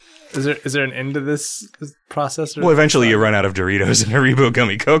Is there an end to this process? Well, eventually you run out of Doritos and Haribo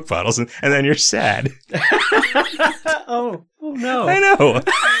gummy Coke bottles, and then you're sad. Oh no. I know.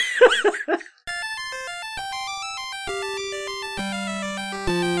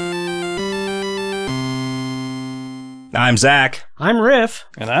 I'm Zach. I'm Riff.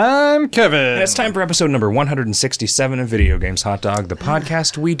 And I'm Kevin. And it's time for episode number 167 of Video Games Hot Dog, the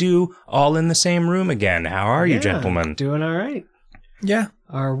podcast we do all in the same room again. How are you, gentlemen? Doing all right. Yeah.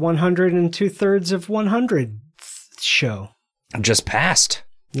 Our 102/3 of 100 show. Just passed.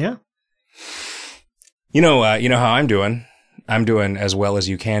 Yeah. You know how I'm doing. I'm doing as well as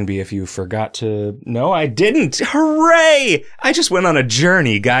you can be if you forgot to... No, I didn't. Hooray! I just went on a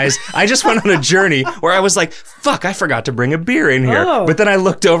journey, guys. I just went on a journey where I was like, fuck, I forgot to bring a beer in here. Oh. But then I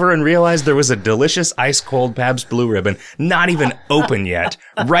looked over and realized there was a delicious ice-cold Pabst Blue Ribbon, not even open yet,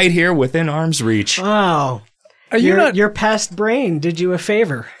 right here within arm's reach. Oh. Your past brain did you a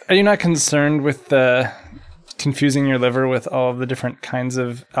favor. Are you not concerned with confusing your liver with all of the different kinds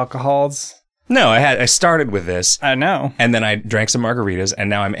of alcohols? No, I started with this. I know. And then I drank some margaritas, and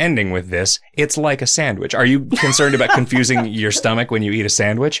now I'm ending with this. It's like a sandwich. Are you concerned about confusing your stomach when you eat a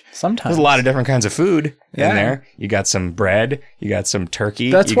sandwich? Sometimes. There's a lot of different kinds of food Yeah. in there. You got some bread, you got some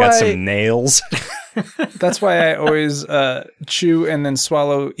turkey, That's you got why- some nails. That's why I always chew and then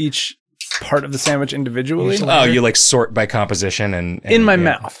swallow each part of the sandwich individually. Oh, you like sort by composition and in my yeah.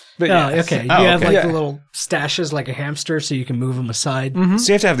 mouth. But Oh, yes. okay. Oh, You have okay. like Yeah. the little stashes like a hamster so you can move them aside. So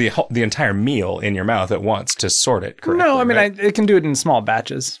you have to have the entire meal in your mouth at once to sort it correctly. No, I mean, right? I can do it in small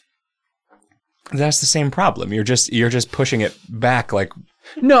batches. That's the same problem. You're just pushing it back like...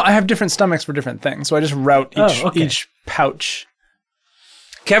 No, I have different stomachs for different things, so I just route okay. each pouch.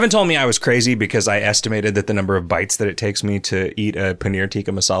 Kevin told me I was crazy because I estimated that the number of bites that it takes me to eat a paneer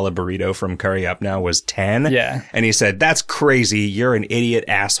tikka masala burrito from Curry Up Now was 10. Yeah. And he said, that's crazy. You're an idiot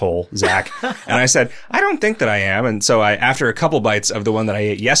asshole, Zach. And I said, I don't think that I am. And so after a couple bites of the one that I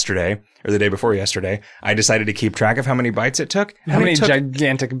ate yesterday, or the day before yesterday, I decided to keep track of how many bites it took. How many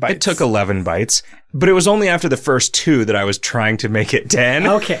gigantic bites? It took 11 bites, but it was only after the first 2 that I was trying to make it 10.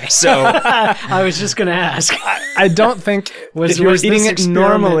 Okay. So I was just going to ask. I don't think Was if you were this eating it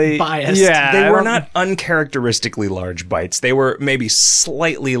experiment normally. biased? Yeah, they I were don't- not uncharacteristically large bites. They were maybe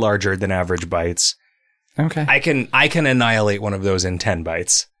slightly larger than average bites. Okay. I can annihilate one of those in 10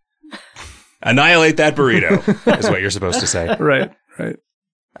 bites. Annihilate that burrito is what you're supposed to say. Right.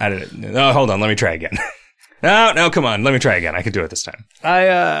 I didn't. No, hold on. Let me try again. No, come on. Let me try again. I can do it this time.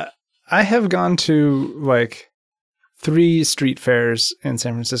 I have gone to like 3 street fairs in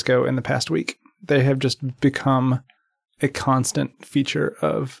San Francisco in the past week. They have just become a constant feature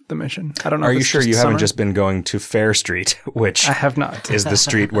of the mission. I don't know. Are if you it's sure you summer. haven't just been going to Fair Street, which I have not. is the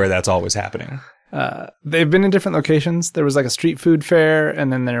street where that's always happening? They've been in different locations. There was like a street food fair,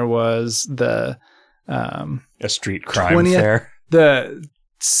 and then there was the A street crime 20th fair. the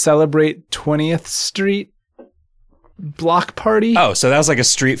Celebrate 20th Street block party. Oh, so that was like a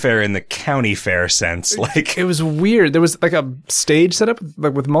street fair in the county fair sense. Like, It was weird. There was like a stage set up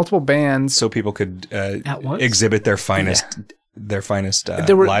like with multiple bands. so people could At once? exhibit their finest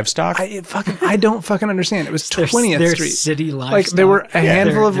There were livestock. I don't fucking understand. It was Their 20th Street. city livestock. Like there were a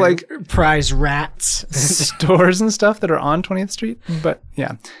handful of like prize rats. stores and stuff that are on 20th Street. But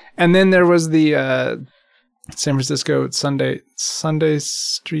yeah. And then there was the San Francisco Sunday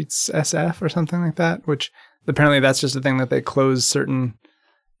Streets SF or something like that, which apparently that's just a thing that they close certain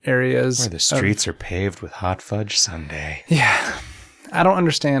areas. Where the streets are paved with hot fudge sundae. Yeah. I don't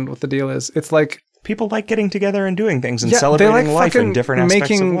understand what the deal is. It's like People like getting together and doing things and they celebrating life in fucking different aspects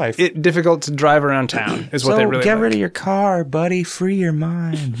making of life. it difficult to drive around town is what they really get like. rid of your car, buddy. Free your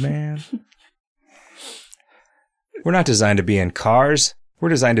mind, man. We're not designed to be in cars. We're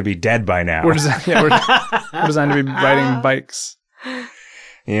designed to be dead by now. We're designed to be riding bikes.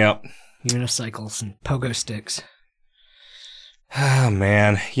 Yep. Unicycles and pogo sticks. Oh,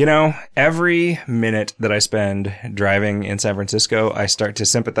 man. You know, every minute that I spend driving in San Francisco, I start to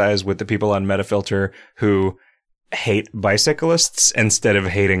sympathize with the people on Metafilter who hate bicyclists instead of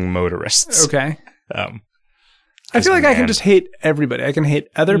hating motorists. Okay. I man. feel like I can just hate everybody. I can hate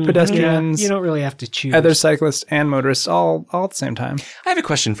other pedestrians, You don't really have to choose. other cyclists, and motorists all at the same time. I have a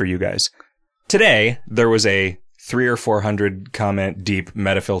question for you guys. Today, there was a 300 or 400 comment deep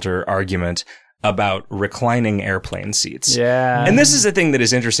Metafilter argument about reclining airplane seats. Yeah. And this is a thing that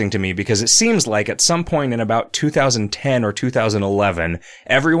is interesting to me because it seems like at some point in about 2010 or 2011,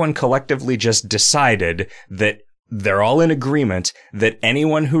 everyone collectively just decided that they're all in agreement that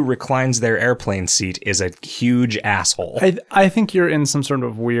anyone who reclines their airplane seat is a huge asshole. I think you're in some sort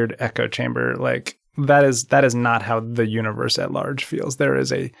of weird echo chamber. Like that is not how the universe at large feels. There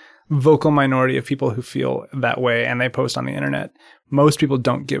is a vocal minority of people who feel that way, and they post on the internet. Most people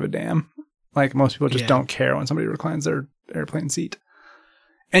don't give a damn. Like, most people just don't care when somebody reclines their airplane seat.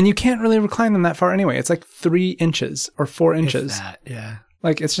 And you can't really recline them that far anyway. It's like 3 inches or 4 inches. If that, yeah.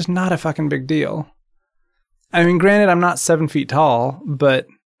 Like, it's just not a fucking big deal. I mean, granted, I'm not 7 feet tall, but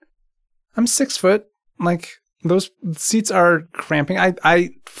I'm 6 foot. Like, those seats are cramping. I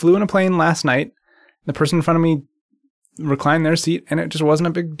flew in a plane last night. The person in front of me reclined their seat, and it just wasn't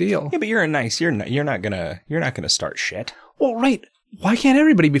a big deal. Yeah, but you're not gonna start shit. Well, right. Why can't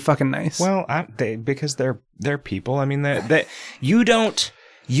everybody be fucking nice? Well, because they're people. I mean, that you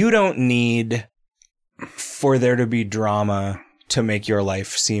don't need for there to be drama to make your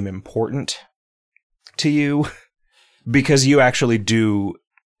life seem important to you, because you actually do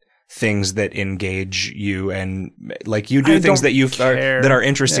things that engage you, and like you do things that that are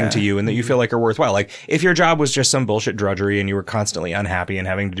interesting to you and that you feel like are worthwhile. Like, if your job was just some bullshit drudgery and you were constantly unhappy and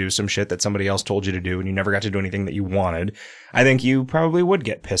having to do some shit that somebody else told you to do and you never got to do anything that you wanted, I think you probably would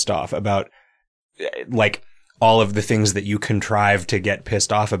get pissed off about, like, all of the things that you contrive to get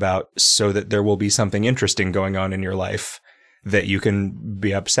pissed off about so that there will be something interesting going on in your life that you can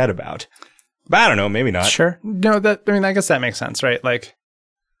be upset about. But I don't know, maybe not. Sure. No, I guess that makes sense, right? Like,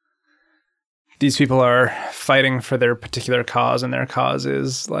 these people are fighting for their particular cause, and their cause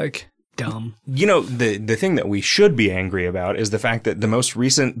is, like, dumb. You know, the thing that we should be angry about is the fact that the most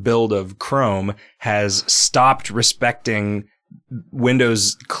recent build of Chrome has stopped respecting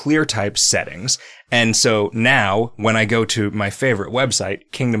Windows ClearType settings. And so now, when I go to my favorite website,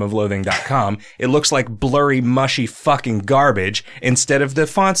 kingdomofloathing.com, it looks like blurry, mushy fucking garbage instead of the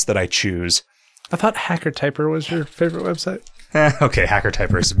fonts that I choose. I thought Hacker Typer was your favorite website. Okay, Hacker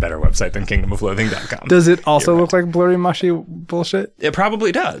Typer is a better website than kingdomofloathing.com. Does it also look like blurry, mushy bullshit? It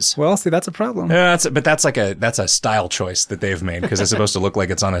probably does. Well, see, that's a problem. That's a style choice that they've made, because it's supposed to look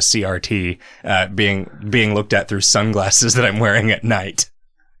like it's on a CRT, being looked at through sunglasses that I'm wearing at night.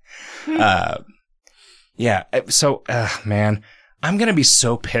 Yeah. So, man, I'm going to be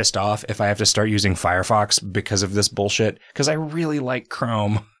so pissed off if I have to start using Firefox because of this bullshit, because I really like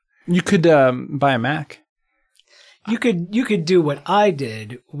Chrome. You could buy a Mac. You could do what I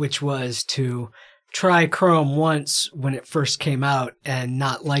did, which was to try Chrome once when it first came out and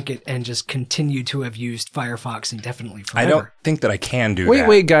not like it, and just continue to have used Firefox indefinitely forever. I don't think that I can do that.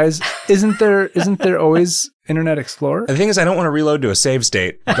 Wait, guys. Isn't there always Internet Explorer? The thing is, I don't want to reload to a save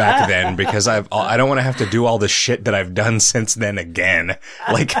state back then, because I don't want to have to do all the shit that I've done since then again.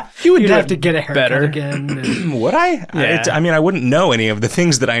 Like, you'd have to get a haircut again. Would I? Yeah. I mean, I wouldn't know any of the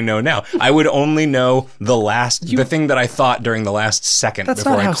things that I know now. I would only know the thing that I thought during the last second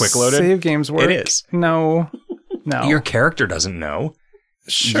before I quick loaded. That's not how save games work. It is. No. Your character doesn't know.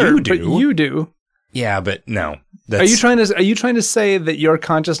 Sure, but you do. Yeah, but no. Are you trying to say that your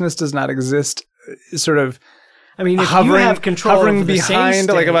consciousness does not exist? Sort of. I mean, if you have control hovering over the behind, save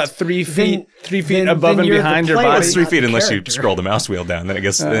state, like about 3 feet, 3 feet above and behind your player. body. It's 3 feet the unless character. you scroll the mouse wheel down. Then it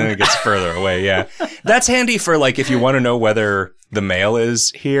gets further away. Yeah, that's handy for, like, if you want to know whether the mail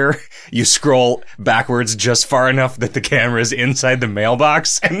is here. You scroll backwards just far enough that the camera is inside the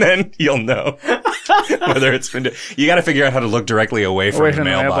mailbox, and then you'll know whether it's been. You got to figure out how to look directly away from the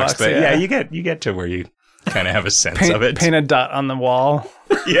mailbox. But yeah, you get to where you kind of have a sense of it. Paint a dot on the wall.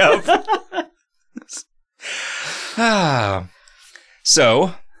 Yep.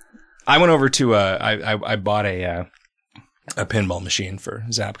 So, I went over to I bought a pinball machine for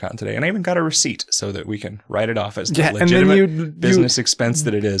ZapCon today, and I even got a receipt so that we can write it off as the legitimate business expense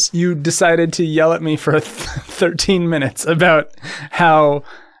that it is. You decided to yell at me for 13 minutes about how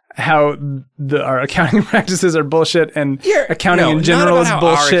our accounting practices are bullshit, and accounting in general is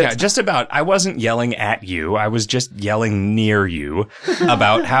bullshit. Just about. I wasn't yelling at you. I was just yelling near you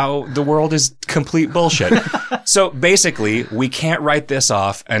about how the world is complete bullshit. So basically, we can't write this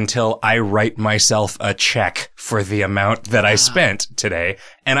off until I write myself a check for the amount that I spent today.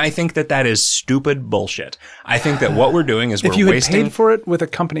 And I think that is stupid bullshit. I think that what we're doing is if you had paid for it with a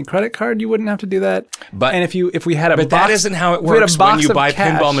company credit card, you wouldn't have to do that. But if we had a box, that isn't how it works when you buy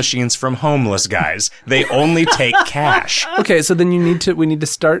pinball machines from homeless guys. They only take cash. Okay, so then we need to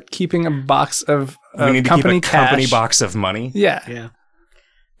start keeping a box of we need to company keep a cash. company box of money. Yeah.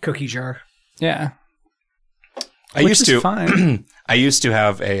 Cookie jar. Yeah. I used to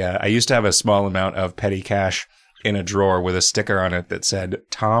have a small amount of petty cash in a drawer with a sticker on it that said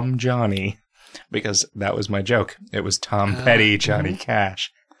Tom Johnny, because that was my joke. It was Tom Petty, Johnny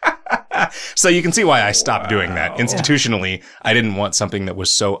Cash. So you can see why I stopped doing that. Institutionally, I didn't want something that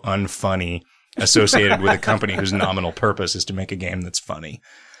was so unfunny associated with a company whose nominal purpose is to make a game that's funny.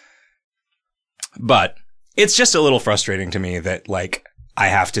 But it's just a little frustrating to me that, like, I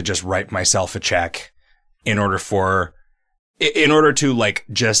have to just write myself a check in order to, like,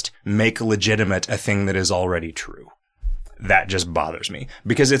 just make legitimate a thing that is already true. That just bothers me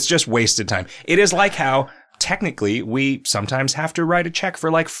because it's just wasted time. It is like how technically we sometimes have to write a check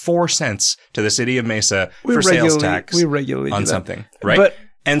for like 4 cents to the city of Mesa for sales tax we regularly on do that. something, right? But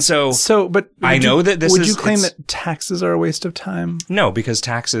I know that this would is... you claim it's- that taxes are a waste of time? No, because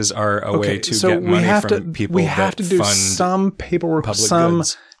taxes are a way to so get money from people we have that to do fund some paperwork, public some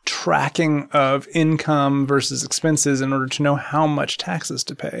goods. tracking of income versus expenses in order to know how much taxes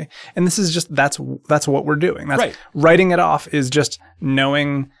to pay. And this is just that's what we're doing. That's Right. Writing it off is just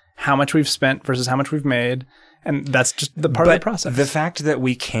knowing how much we've spent versus how much we've made, and that's just the part of the process. The fact that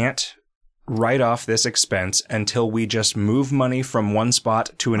we can't write off this expense until we just move money from one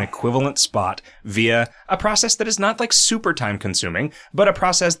spot to an equivalent spot via a process that is not like super time consuming, but a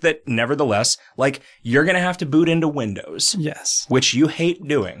process that nevertheless, like, you're going to have to boot into Windows. Yes. Which you hate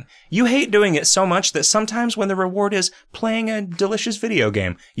doing. You hate doing it so much that sometimes when the reward is playing a delicious video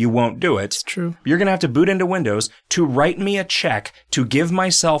game, you won't do it. It's true. You're going to have to boot into Windows to write me a check to give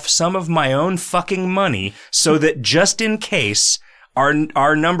myself some of my own fucking money so that just in case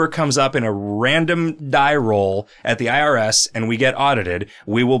our number comes up in a random die roll at the IRS and we get audited,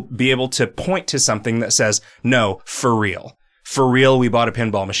 we will be able to point to something that says, no, for real. For real, we bought a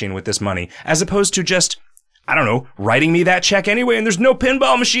pinball machine with this money. As opposed to just, I don't know, writing me that check anyway and there's no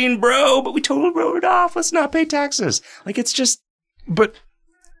pinball machine, bro, but we totally wrote it off. Let's not pay taxes. Like, it's just... But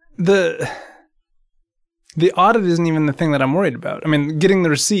the audit isn't even the thing that I'm worried about. I mean, getting the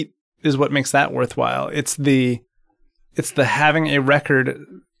receipt is what makes that worthwhile. It's the having a record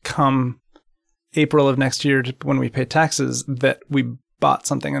come April of next year when we pay taxes that we bought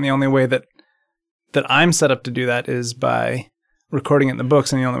something. And the only way that I'm set up to do that is by recording it in the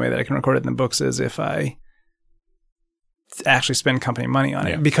books. And the only way that I can record it in the books is if I actually spend company money on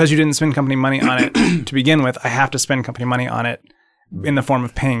it. Yeah. Because you didn't spend company money on it to begin with, I have to spend company money on it in the form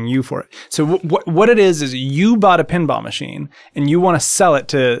of paying you for it. So what it is you bought a pinball machine and you want to sell it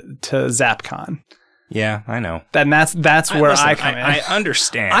to ZapCon. Yeah, I know. Then that's where I come in. I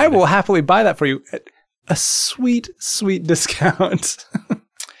understand. I will happily buy that for you at a sweet, sweet discount.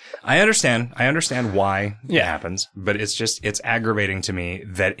 I understand why it Yeah. happens, but it's aggravating to me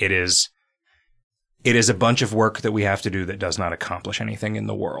that it is a bunch of work that we have to do that does not accomplish anything in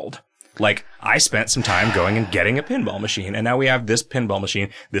the world. Like, I spent some time going and getting a pinball machine, and now we have this pinball machine,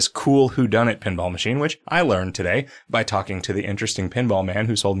 this cool whodunit pinball machine, which I learned today by talking to the interesting pinball man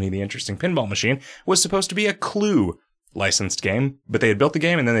who sold me the interesting pinball machine, was supposed to be a Clue licensed game, but they had built the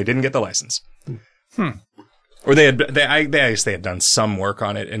game and then they didn't get the license. Or they guess they had done some work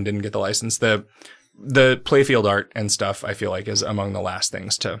on it and didn't get the license. The playfield art and stuff, I feel like, is among the last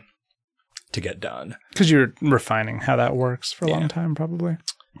things to get done. Because you're refining how that works for a long time, probably.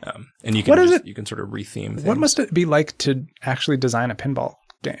 And you can What is it? you can sort of retheme things. What must it be like to actually design a pinball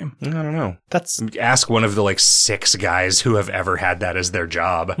game? I don't know. That's Ask one of the like 6 guys who have ever had that as their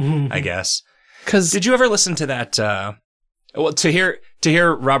job, I guess. because Did you ever listen to that? Well, to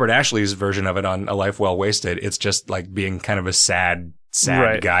hear Robert Ashley's version of it on A Life Well Wasted, it's just like being kind of a sad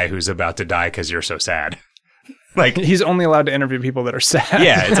Right. guy who's about to die because you're so sad. Like, he's only allowed to interview people that are sad.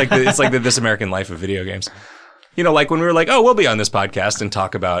 yeah, it's like the This American Life of video games. You know, like when we were like, oh, we'll be on this podcast and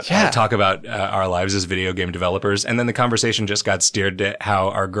talk about our lives as video game developers, and then the conversation just got steered to how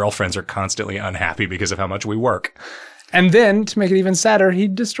our girlfriends are constantly unhappy because of how much we work. And then, to make it even sadder, he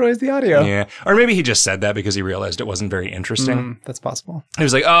destroys the audio. Yeah, or maybe he just said that because he realized it wasn't very interesting. That's possible. He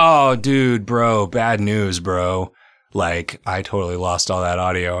was like, oh, dude, bro, bad news, bro. Like, I totally lost all that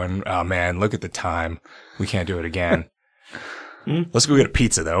audio, and oh man, look at the time. We can't do it again. Let's go get a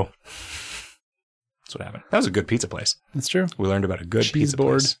pizza, though. That's what happened. That was a good pizza place. That's true. We learned about a good Cheese pizza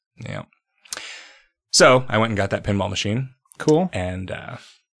board. place. Yeah. So I went and got that pinball machine, Cool. and I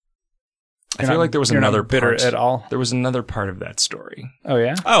You're feel not- like there was you're not another bitter part at all. There was another part of that story. Oh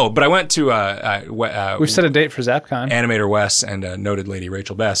yeah. Oh, but I went to We've set a date for ZapCon. Animator Wes and noted lady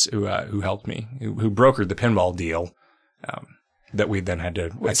Rachel Bess, who helped me, who brokered the pinball deal that we then had to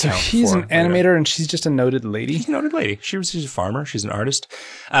account So he's for an later. animator, and she's just a noted lady. She's a noted lady. She's a farmer. She's an artist.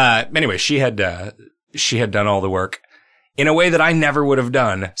 Anyway, she had done all the work in a way that I never would have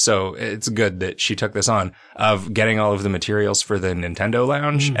done. So it's good that she took this on of getting all of the materials for the Nintendo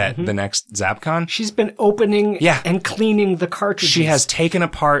Lounge at the next ZapCon. She's been opening and cleaning the cartridges. She has taken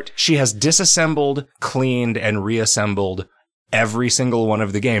apart, she has disassembled, cleaned, and reassembled every single one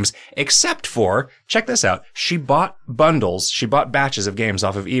of the games, except for, check this out, she bought batches of games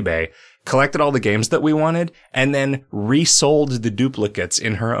off of eBay, collected all the games that we wanted, and then resold the duplicates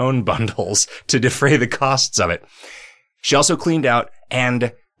in her own bundles to defray the costs of it. She also cleaned out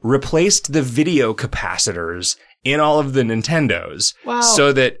and replaced the video capacitors in all of the Nintendos. Wow.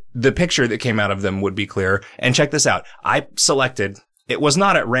 So that the picture that came out of them would be clear. And check this out. I selected, it was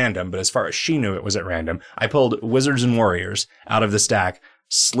not at random, but as far as she knew it was at random, I pulled Wizards and Warriors out of the stack,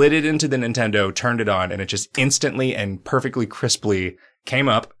 slid it into the Nintendo, turned it on, and it just instantly and perfectly crisply came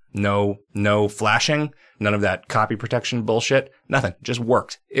up. No flashing, none of that copy protection bullshit, nothing. Just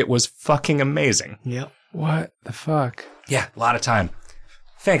worked. It was fucking amazing. Yep. What the fuck? Yeah, a lot of time.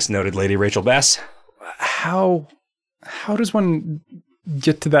 Thanks, noted Lady Rachel Bess. How does one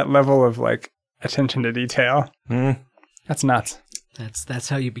get to that level of like attention to detail? That's nuts. That's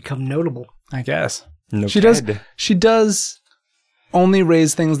how you become notable. I guess. No She does only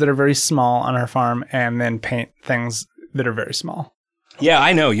raise things that are very small on her farm and then paint things that are very small. Yeah,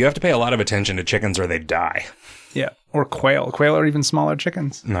 I know. You have to pay a lot of attention to chickens or they die. Yeah. Or quail. Quail are even smaller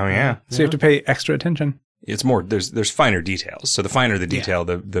chickens. Oh, yeah. So you have to pay extra attention. It's more, there's finer details. So the finer the detail,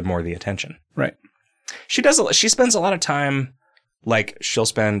 the more the attention. Right. She spends a lot of time, like she'll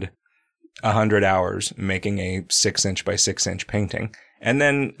spend 100 hours making a 6-inch by 6-inch painting and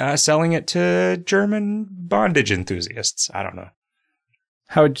then selling it to German bondage enthusiasts. I don't know.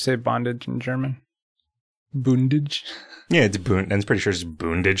 How would you say bondage in German? Bondage? Yeah, it's I'm pretty sure it's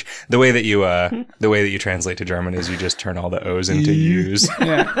bondage. The way that you translate to German is you just turn all the O's into U's.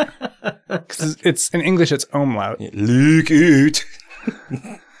 Yeah. 'Cause it's in English, it's umlaut. Look out.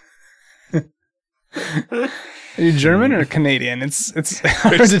 Are you German or Canadian? It's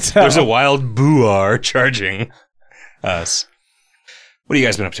hard to tell. There's a wild boar charging us. What have you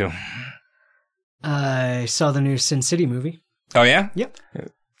guys been up to? I saw the new Sin City movie. Oh, yeah? Yep.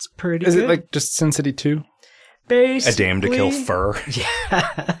 It's pretty Is good. it like just Sin City 2? A dame to kill fur.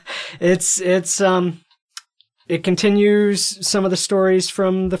 Yeah. It continues some of the stories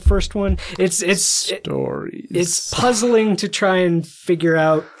from the first one. Stories. It's puzzling to try and figure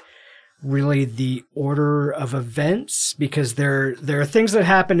out really the order of events because there are things that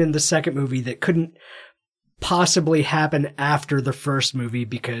happen in the second movie that couldn't possibly happen after the first movie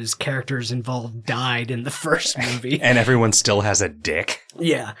because characters involved died in the first movie. And everyone still has a dick.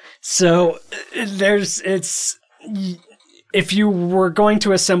 Yeah. So if you were going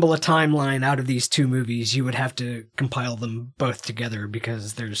to assemble a timeline out of these two movies, you would have to compile them both together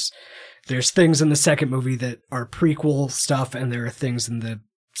because there's things in the second movie that are prequel stuff and there are things in the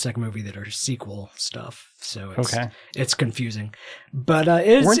second movie that are sequel stuff. So it's confusing. But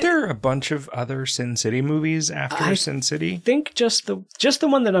weren't there a bunch of other Sin City movies after Sin City? I think just the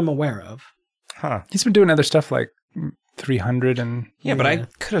one that I'm aware of. Huh. He's been doing other stuff like 300 and... Yeah, but I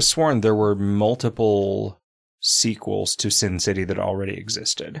could have sworn there were multiple sequels to Sin City that already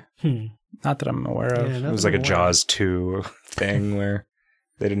existed. Not that I'm aware of. Yeah, it was like a Jaws 2 thing where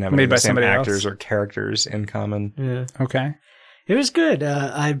they didn't have Made any of by the same somebody actors else. or characters in common. Yeah. Okay. It was good.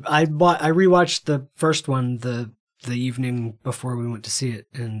 I rewatched the first one the evening before we went to see it,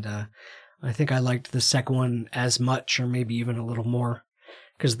 and I think I liked the second one as much, or maybe even a little more,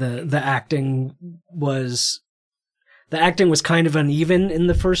 because the acting was kind of uneven in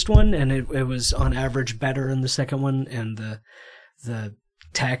the first one, and it was on average better in the second one, and the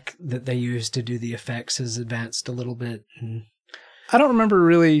tech that they used to do the effects has advanced a little bit. And I don't remember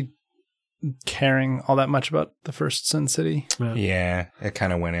really caring all that much about the first Sin City. Yeah, it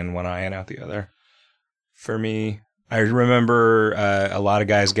kind of went in one eye and out the other. For me, I remember a lot of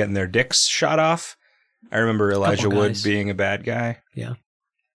guys getting their dicks shot off. I remember Elijah Wood being a bad guy. Yeah.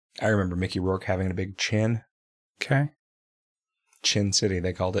 I remember Mickey Rourke having a big chin. Okay. Chin City,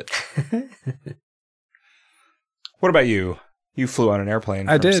 they called it. What about you? You flew on an airplane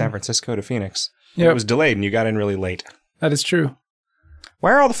from San Francisco to Phoenix. Yep. It was delayed and you got in really late. That is true.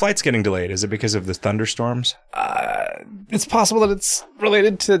 Why are all the flights getting delayed? Is it because of the thunderstorms? It's possible that it's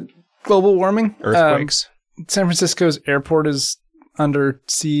related to global warming. Earthquakes? San Francisco's airport is under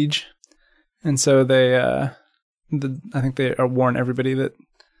siege. And so they, I think they warn everybody that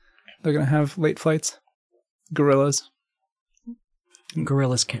they're going to have late flights. Gorillas.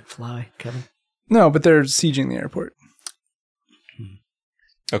 Gorillas can't fly, Kevin. No, but they're sieging the airport.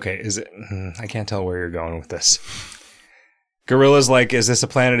 Okay, is it? I can't tell where you're going with this. Gorillas, like, is this a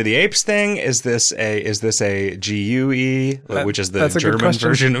Planet of the Apes thing? Is this a GUE, which is the German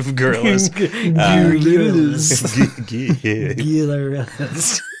version of gorillas? Gorillas.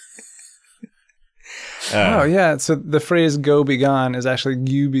 Oh, yeah. So the phrase "go be gone" is actually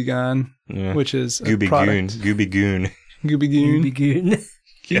 "you be gone," which is Gooby Goon. Gooby Goon. Gooby Goon. Gooby Goon.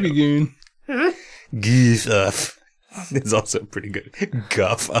 Gooby Goon. Goof off. It's also pretty good.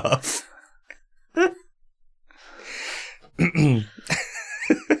 Guff off.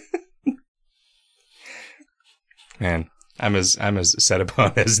 Man, I'm as set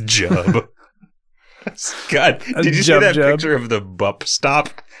upon as Jub. God, did you see Jub that Jub? picture of the bup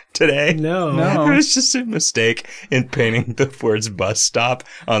stop today? No. No. It was just a mistake in painting the words bus stop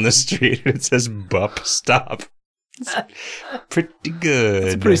on the street. It says bup stop. It's pretty good.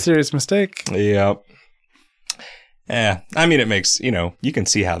 It's a pretty serious mistake. Yep. Yeah, I mean, it makes, you can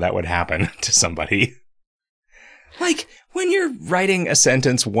see how that would happen to somebody. Like, when you're writing a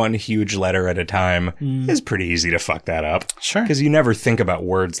sentence one huge letter at a time, it's pretty easy to fuck that up. Sure. Because you never think about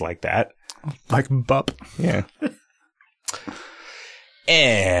words like that. Like bup. Yeah.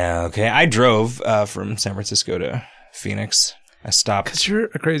 Okay, I drove from San Francisco to Phoenix. I stopped. Because you're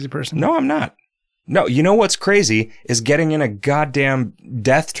a crazy person. No, I'm not. No, you know what's crazy is getting in a goddamn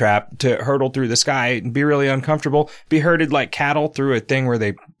death trap to hurtle through the sky and be really uncomfortable, be herded like cattle through a thing where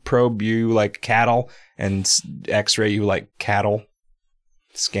they probe you like cattle and x-ray you like cattle,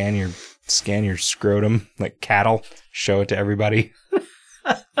 scan your scrotum like cattle, show it to everybody.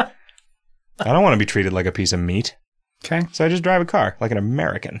 I don't want to be treated like a piece of meat. Okay. So I just drive a car like an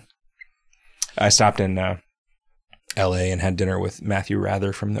American. I stopped in LA and had dinner with Matthew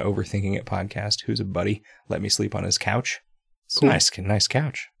Rather from the Overthinking It podcast, who's a buddy. Let me sleep on his couch. It's Cool. a nice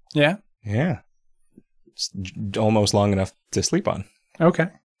couch. Yeah. Yeah. It's almost long enough to sleep on. Okay.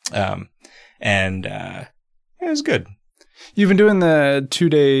 It was good. You've been doing the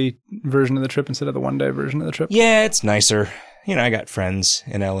 2-day version of the trip instead of the 1-day version of the trip. Yeah, it's nicer. I got friends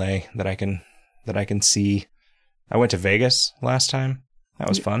in LA that I can see. I went to Vegas last time. That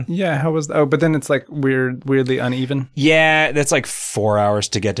was fun. Yeah. How was? Oh, but then it's like weirdly uneven. Yeah, that's like 4 hours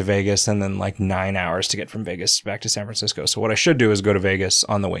to get to Vegas and then like 9 hours to get from Vegas back to San Francisco. So what I should do is go to Vegas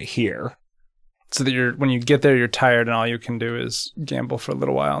on the way here. So that when you get there, you're tired and all you can do is gamble for a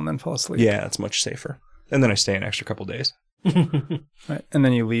little while and then fall asleep. Yeah, it's much safer. And then I stay an extra couple days. Right. And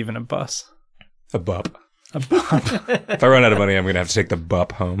then you leave in a bus. A bup. A bup. If I run out of money, I'm going to have to take the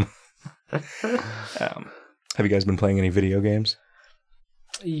bup home. Have you guys been playing any video games?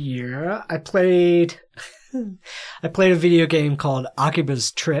 Yeah, I played a video game called Akiba's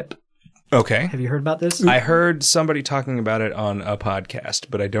Trip. Okay. Have you heard about this? I heard somebody talking about it on a podcast,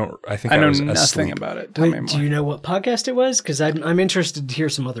 but I think I know was nothing asleep. about it. Tell me Wait, more. do you know what podcast it was? Because I'm interested to hear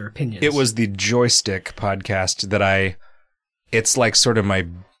some other opinions. It was the Joystick podcast that it's like sort of my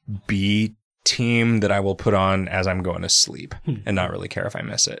B team that I will put on as I'm going to sleep and not really care if I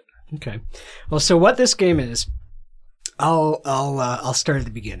miss it. Okay. Well, so what this game is, I'll start at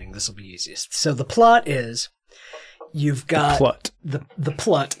the beginning. This will be easiest. So the plot is, you've got Plot. the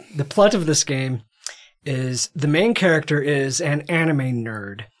plot of this game is the main character is an anime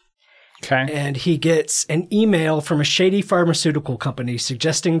nerd, Okay. and he gets an email from a shady pharmaceutical company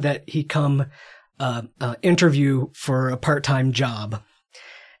suggesting that he come interview for a part-time job.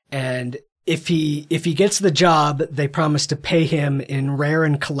 And if he gets the job, they promise to pay him in rare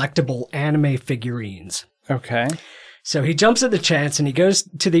and collectible anime figurines. Okay. So he jumps at the chance and he goes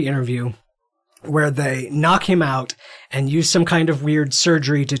to the interview, where they knock him out and use some kind of weird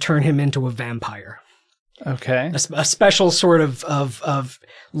surgery to turn him into a vampire. Okay. A special sort of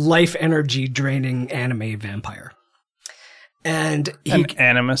life energy draining anime vampire. And An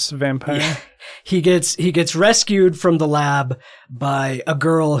animus vampire. he gets rescued from the lab by a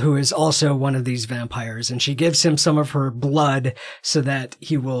girl who is also one of these vampires, and she gives him some of her blood so that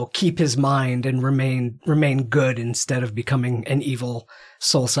he will keep his mind and remain good instead of becoming an evil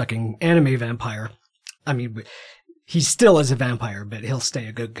soul-sucking anime vampire. I mean, he still is a vampire, but he'll stay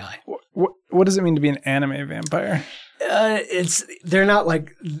a good guy. What does it mean to be an anime vampire?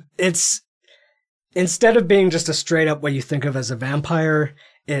 Instead of being just a straight up what you think of as a vampire,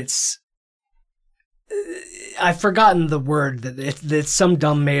 I've forgotten the word, it's some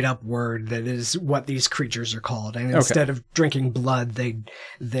dumb made up word that is what these creatures are called. And instead of drinking blood,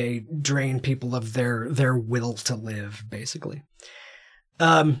 they drain people of their will to live, basically.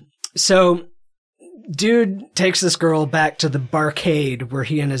 So dude takes this girl back to the barcade where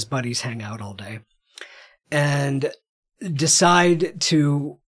he and his buddies hang out all day and decide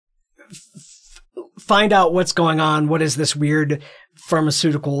to find out what's going on. What is this weird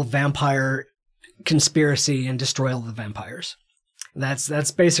pharmaceutical vampire conspiracy, and destroy all the vampires.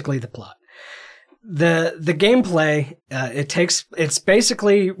 That's basically the plot. The gameplay, it's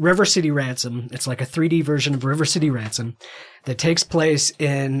basically River City Ransom. It's like a 3D version of River City Ransom that takes place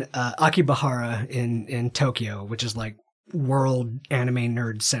in Akibahara in Tokyo, which is like world anime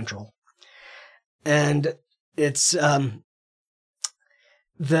nerd central. And it's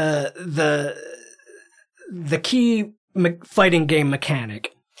the key fighting game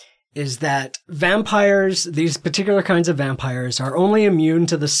mechanic is that vampires, these particular kinds of vampires, are only immune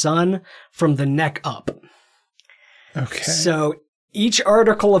to the sun from the neck up. Okay. So each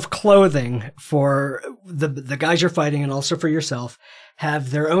article of clothing for the guys you're fighting and also for yourself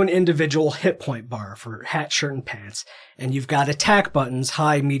have their own individual hit point bar for hat, shirt, and pants. And you've got attack buttons,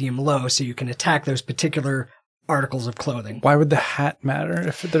 high, medium, low, so you can attack those particular articles of clothing. Why would the hat matter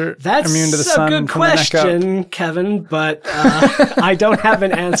if they're That's immune to the sun? a good from the neck up? question, Kevin, but I don't have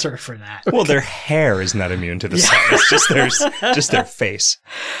an answer for that. Well, their hair is not immune to the sun. It's just their face.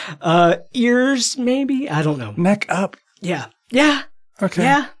 Ears, maybe? I don't know. Neck up. Yeah. Yeah. Okay.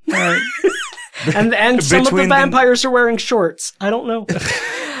 Yeah. All right. And some of the Between vampires are wearing shorts. I don't know.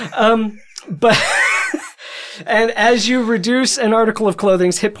 But and as you reduce an article of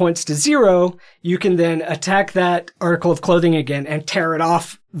clothing's hit points to 0, you can then attack that article of clothing again and tear it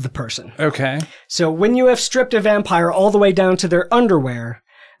off the person. Okay. So when you have stripped a vampire all the way down to their underwear,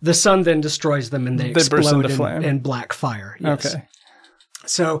 the sun then destroys them and they burst explode into flame. in black fire. Yes. Okay.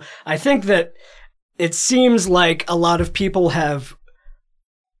 So I think that it seems like a lot of people have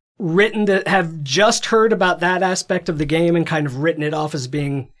just heard about that aspect of the game and kind of written it off as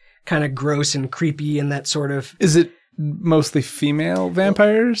being kind of gross and creepy and that sort of... Is it mostly female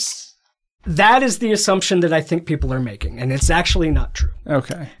vampires? That is the assumption that I think people are making, and it's actually not true.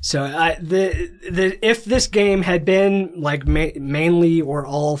 Okay. So if this game had been like mainly or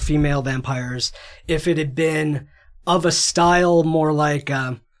all female vampires, if it had been of a style more like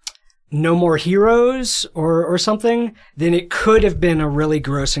No More Heroes or something, then it could have been a really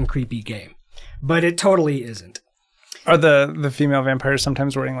gross and creepy game. But it totally isn't. Are the female vampires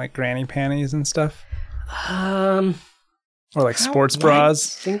sometimes wearing like granny panties and stuff? Or like sports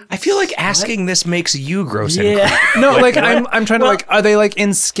bras? I feel like asking this makes you gross and Yeah. creepy. No, like I'm trying to like, are they like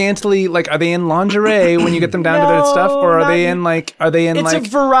in scantily, like are they in lingerie when you get them down to their stuff, or are they in like, It's a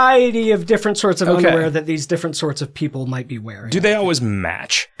variety of different sorts of Okay. underwear that these different sorts of people might be wearing. Do they always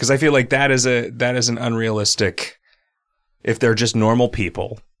match? Because I feel like that is an unrealistic. If they're just normal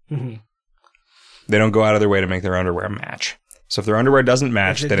people, they don't go out of their way to make their underwear match. So if their underwear doesn't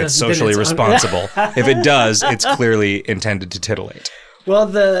match, then it's socially responsible. If it does, it's clearly intended to titillate. Well,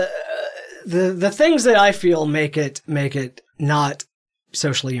 the things that I feel make it not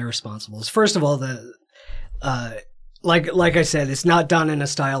socially irresponsible is, first of all, like I said, it's not done in a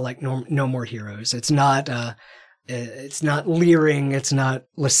style like No More Heroes. It's not leering, it's not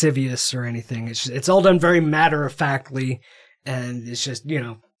lascivious or anything. It's all done very matter of factly, and it's just,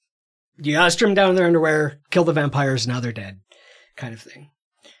 you gotta strip them down in their underwear, kill the vampires, now they're dead, kind of thing.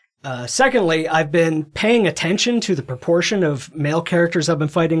 Secondly, I've been paying attention to the proportion of male characters I've been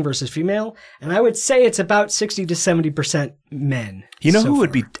fighting versus female, and I would say it's about 60 to 70% men. You know so who would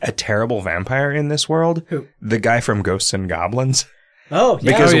far. be a terrible vampire in this world? Who? The guy from Ghosts and Goblins. Oh,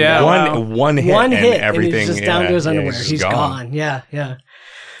 yeah. Because wow. one hit One hit and everything. and he's just down to his underwear. He's gone. Yeah.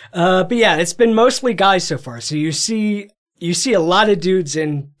 But yeah, it's been mostly guys so far. So you see a lot of dudes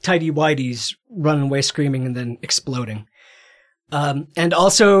in tighty whities running away screaming and then exploding. And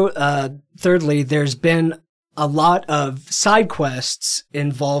also, thirdly, there's been a lot of side quests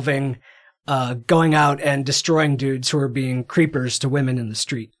involving going out and destroying dudes who are being creepers to women in the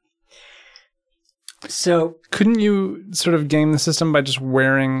street. So couldn't you sort of game the system by just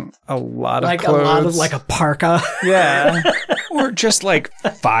wearing a lot of like clothes? a lot of like a parka. Yeah. Or just like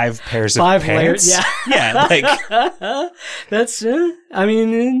 5 pairs of 5 pants. layers. Yeah. Yeah, like That's,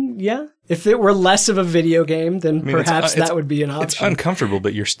 yeah. If it were less of a video game, then perhaps that would be an option. it's uncomfortable,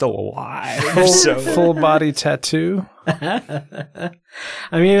 but you're still alive. Full body tattoo. I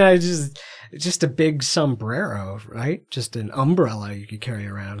just a big sombrero, right? Just an umbrella you could carry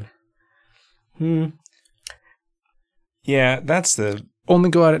around. Yeah, that's the...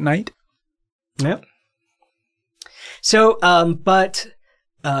 Only go out at night? Yep. So,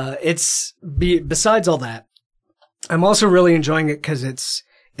 it's besides all that, I'm also really enjoying it because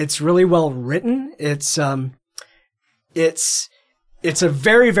it's really well written. It's a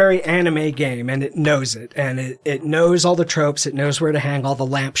very, very anime game, and it knows it, and it knows all the tropes. It knows where to hang all the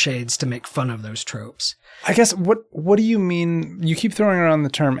lampshades to make fun of those tropes. I guess what do you mean? You keep throwing around the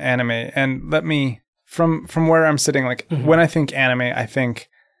term anime, and let me from where I'm sitting, like when I think anime, I think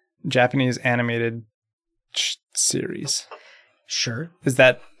Japanese animated series. Sure. Is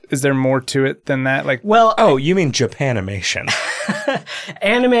there more to it than that? Like, Well, Oh, you mean Japanimation.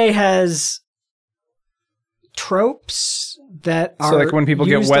 anime has tropes that are so like when people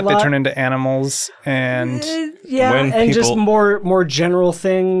get used wet, a they lot. turn into animals, and Yeah, when and just people- more general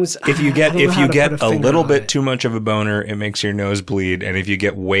things. If you I get don't know how to put a finger little on bit it. too much of a boner, it makes your nose bleed, and if you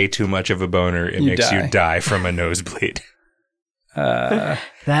get way too much of a boner, it makes you die. die from a nosebleed.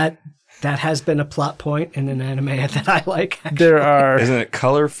 That has been a plot point in an anime that I like. Actually. There are Isn't it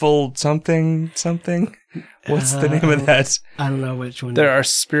colorful something? What's the name of that? I don't know which one. there are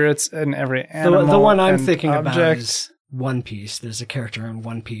spirits in every animal. The one I'm and thinking about object. is One Piece. There's a character in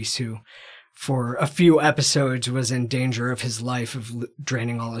One Piece who, for a few episodes, was in danger of his life of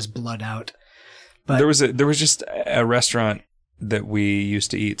draining all his blood out. But There was just a restaurant that we used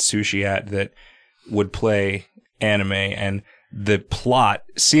to eat sushi at that would play anime, and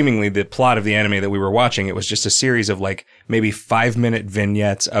seemingly the plot of the anime that we were watching, it was just a series of like maybe 5-minute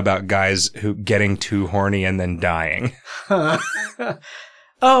vignettes about guys who getting too horny and then dying.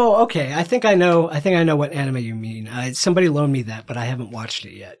 Oh, okay. I think I know what anime you mean. Somebody loaned me that, but I haven't watched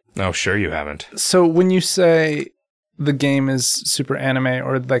it yet. Oh, sure you haven't. So when you say the game is super anime,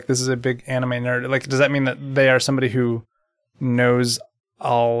 or like this is a big anime nerd, like does that mean that they are somebody who knows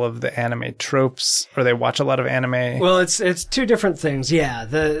all of the anime tropes, or they watch a lot of anime? Well, it's two different things. Yeah,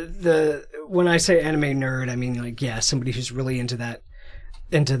 the when I say anime nerd, I mean like somebody who's really into that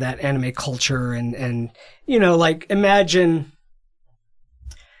anime culture, and like imagine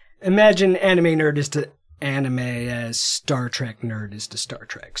anime nerd is to anime as Star Trek nerd is to Star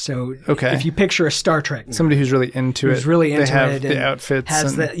Trek. So if you picture a Star Trek nerd, Somebody who's really into who's really into they have it the and outfits.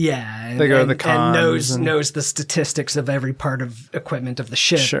 has and and, they go to the and cons knows the statistics of every part of equipment of the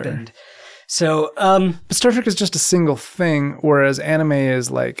ship. Sure. And so, But Star Trek is just a single thing, whereas anime is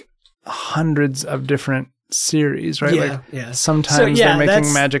like hundreds of different series, right? Yeah. Sometimes they're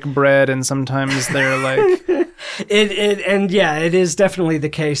making magic bread, and sometimes they're like it is definitely the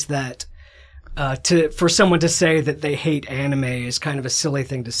case that for someone to say that they hate anime is kind of a silly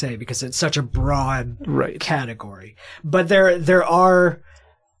thing to say because it's such a broad category. But there are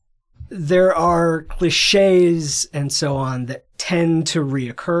cliches and so on that tend to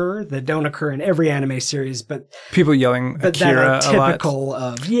reoccur, that don't occur in every anime series, but people yelling that Akira are typical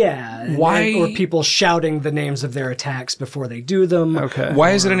of Why? or people shouting the names of their attacks before they do them. Okay.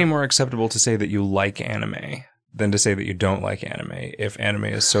 Why is it any more acceptable to say that you like anime than to say that you don't like anime, if anime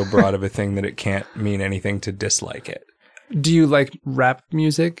is so broad of a thing that it can't mean anything to dislike it? Do you like rap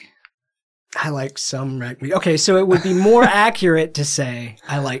music? I like some rap music. Okay, so it would be more accurate to say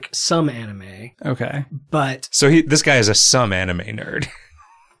I like some anime, Okay. but So this guy is a some anime nerd.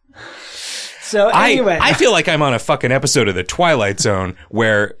 so anyway, I feel like I'm on a fucking episode of The Twilight Zone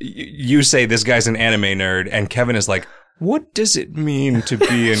where you say this guy's an anime nerd, and Kevin is like, what does it mean to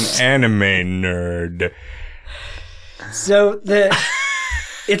be an anime nerd? so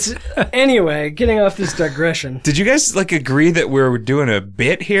it's anyway, getting off this digression. Did you guys agree that we're doing a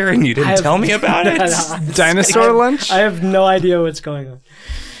bit here and you didn't tell me about it? Dinosaur lunch? I have no idea what's going on.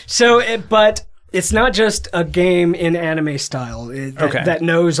 So, but it's not just a game in anime style that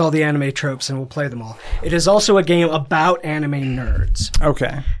knows all the anime tropes and will play them all. It is also a game about anime nerds.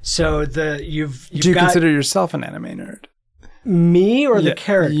 Okay. So you've Do you got consider yourself an anime nerd? me or the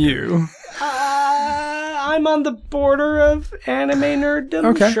character? You. I'm on the border of anime nerddom.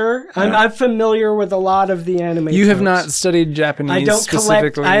 Okay. Sure. I'm familiar with a lot of the anime. You have tropes. not studied Japanese I don't collect.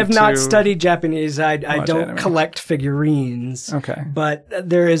 specifically I have not to studied Japanese. I don't anime. collect figurines. Okay. But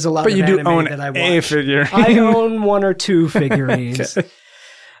there is a lot But of you do anime own that I watch. a figure. I own one or two figurines.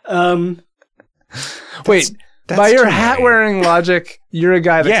 Okay. Wait, by your hat-wearing logic, you're a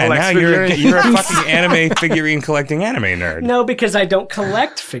guy that Yeah, collects now figurines. you're a fucking anime figurine collecting anime nerd. No, because I don't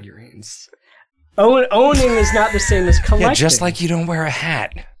collect figurines. Owning is not the same as collecting. Yeah, just like you don't wear a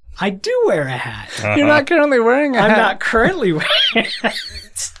hat. I do wear a hat. You're not currently wearing a hat. I'm not currently wearing a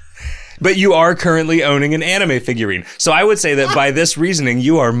hat. But you are currently owning an anime figurine. So I would say that by this reasoning,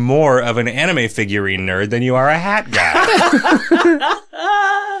 you are more of an anime figurine nerd than you are a hat guy.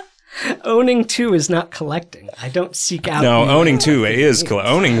 Owning two is not collecting. I don't seek out. No, new owning two figurines. is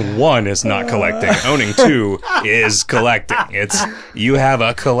owning one is not collecting. Owning two is collecting. It's you have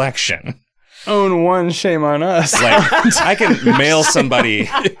a collection. Own one, shame on us. Like I can mail somebody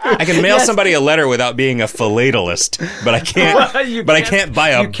somebody a letter without being a philatelist, but I can't buy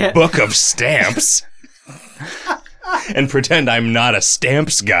a book of stamps and pretend I'm not a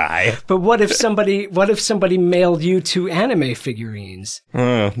stamps guy. But what if somebody mailed you two anime figurines?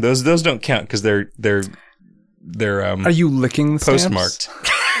 Those don't count because they're Are you licking the stamps? postmarked.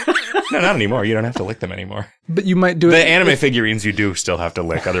 No, not anymore. You don't have to lick them anymore. But you might do it. The anime figurines you do still have to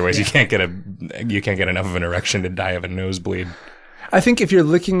lick, otherwise you can't get enough of an erection to die of a nosebleed. I think if you're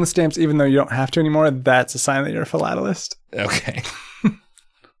licking the stamps, even though you don't have to anymore, that's a sign that you're a philatelist. Okay.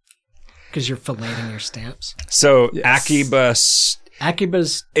 Because you're filleting your stamps. So Yes.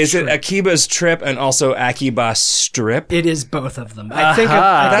 Akiba's is trip. it Akiba's trip and also Akiba strip? It is both of them. I think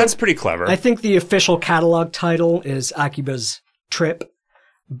That's pretty clever. I think the official catalog title is Akiba's trip,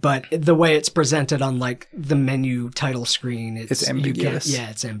 but the way it's presented on like the menu title screen, It's ambiguous.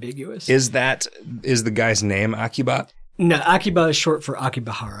 It's ambiguous. Is the guy's name Akiba? No, Akiba is short for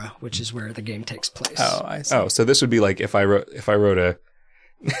Akibahara, which is where the game takes place. Oh, I see. Oh, so this would be like if I wrote a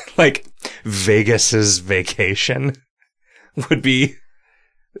like Vegas's Vacation would be,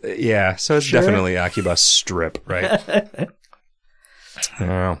 yeah. So it's Sure. definitely Akiba Strip, right?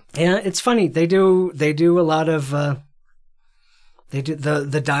 Oh. Yeah, it's funny. They do a lot of they do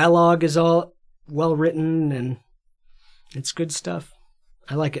the dialogue is all well written and it's good stuff.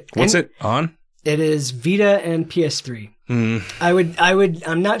 I like it. What's And it on? It is Vita and PS3.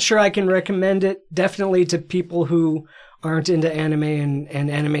 I'm not sure I can recommend it definitely to people who aren't into anime and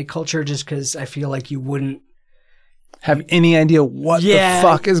anime culture, just because I feel like you wouldn't Have any idea what the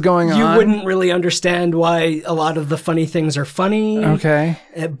fuck is going on? You wouldn't really understand why a lot of the funny things are funny. Okay.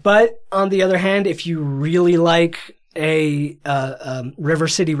 But on the other hand, if you really like a River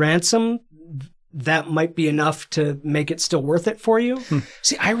City Ransom, that might be enough to make it still worth it for you.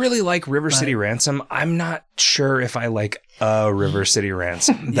 See, I really like River City Ransom. I'm not sure if I like a River City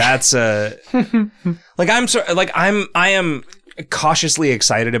Ransom. That's a I am cautiously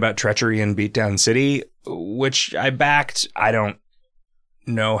excited about Treachery in Beatdown City, which I backed. I don't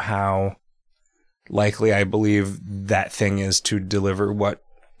know how likely I believe that thing is to deliver what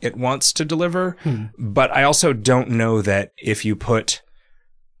it wants to deliver, but I also don't know that if you put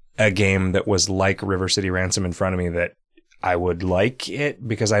a game that was like River City Ransom in front of me that I would like it,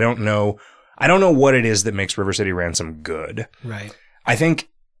 because I don't know what it is that makes River City Ransom good. Right. I think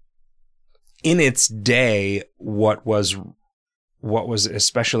in its day, what was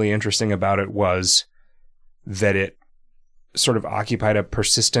especially interesting about it was that it sort of occupied a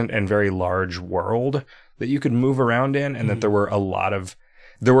persistent and very large world that you could move around in, and that there were a lot of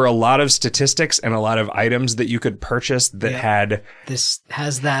statistics and a lot of items that you could purchase that had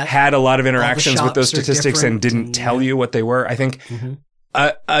a lot of interactions with those statistics and didn't tell you what they were. I think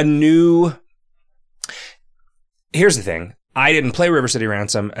here's the thing. I didn't play River City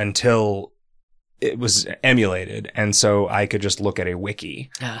Ransom until it was emulated, and so I could just look at a wiki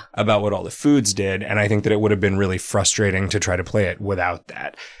about what all the foods did, and I think that it would have been really frustrating to try to play it without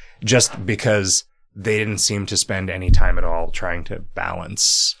that, just because they didn't seem to spend any time at all trying to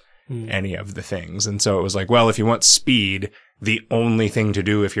balance any of the things. And so it was like, well, if you want speed, the only thing to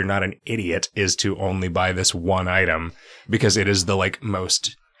do if you're not an idiot is to only buy this one item, because it is the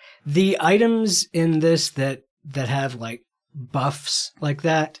most... The items in this that have like buffs like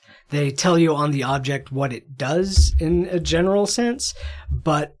that, they tell you on the object what it does in a general sense,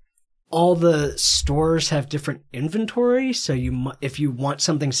 but all the stores have different inventory. So if you want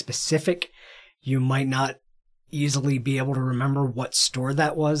something specific, you might not easily be able to remember what store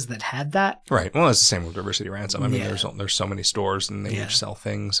that was that had that. Right. Well, it's the same with River City Ransom. I mean, there's so many stores and they each sell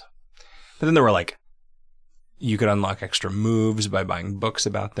things. But then there were you could unlock extra moves by buying books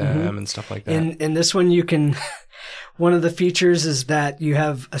about them and stuff like that. In this one, you can, one of the features is that you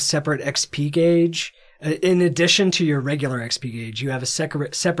have a separate XP gauge. In addition to your regular XP gauge, you have a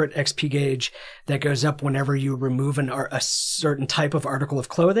separate XP gauge that goes up whenever you remove a certain type of article of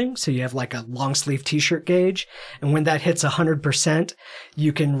clothing. So you have like a long sleeve t-shirt gauge. And when that hits 100%,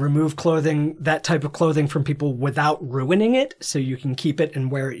 you can remove that type of clothing from people without ruining it. So you can keep it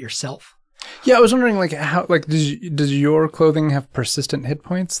and wear it yourself. Yeah, I was wondering, how, does your clothing have persistent hit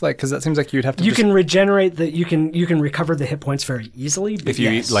points? Because that seems like you'd have to. You can regenerate you can recover the hit points very easily. If you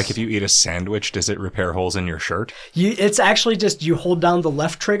eat a sandwich, does it repair holes in your shirt? It's actually just you hold down the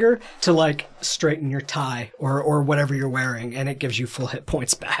left trigger to straighten your tie or whatever you're wearing, and it gives you full hit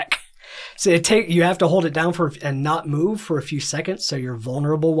points back. So you have to hold it down and not move for a few seconds, so you're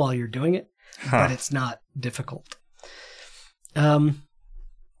vulnerable while you're doing it, but it's not difficult.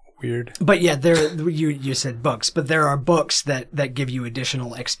 Weird. But yeah, you said books, but there are books that give you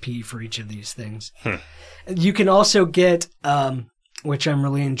additional XP for each of these things. You can also get, which I'm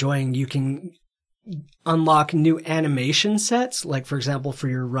really enjoying, you can unlock new animation sets, like for example for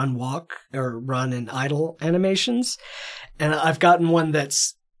your run, walk, or run and idle animations. And I've gotten one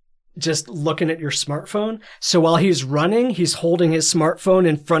that's just looking at your smartphone. So while he's running, he's holding his smartphone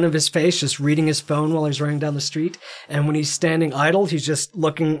in front of his face, just reading his phone while he's running down the street. And when he's standing idle, he's just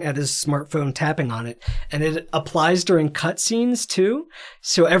looking at his smartphone, tapping on it. And it applies during cutscenes too.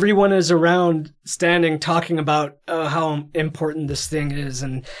 So everyone is around standing, talking about how important this thing is.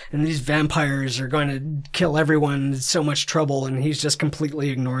 And these vampires are going to kill everyone. It's so much trouble. And he's just completely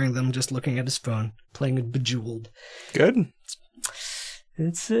ignoring them, just looking at his phone, playing Bejeweled. Good.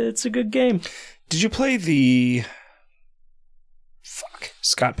 It's a good game. Did you play the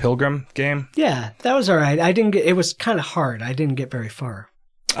Scott Pilgrim game. Yeah, that was all right. It was kind of hard. I didn't get very far.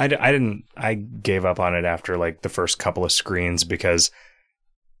 I gave up on it after like the first couple of screens because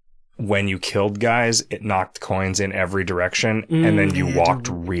when you killed guys, it knocked coins in every direction, and then you walked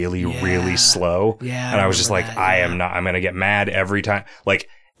really slow. Yeah, and I was just like, I'm going to get mad every time. Like,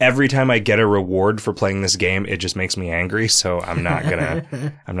 every time I get a reward for playing this game, it just makes me angry. So I'm not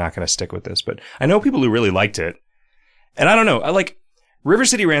gonna stick with this. But I know people who really liked it, and I don't know. River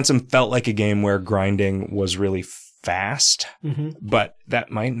City Ransom felt like a game where grinding was really fast, but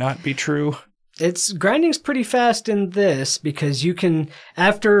that might not be true. Grinding's pretty fast in this because you can,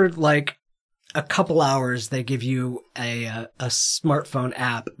 after like a couple hours, they give you a smartphone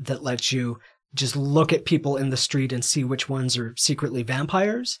app that lets you just look at people in the street and see which ones are secretly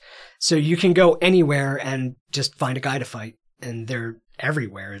vampires. So you can go anywhere and just find a guy to fight, and they're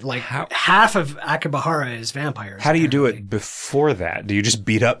everywhere. Like half of Akabahara is vampires. How do you do it before that? Do you just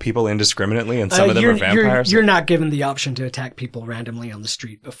beat up people indiscriminately and some of them are vampires? You're not given the option to attack people randomly on the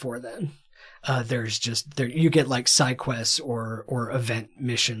street before then. You get like side quests or event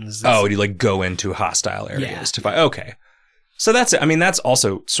missions. Oh, you like go into hostile areas to fight. Okay. So that's it. I mean, that's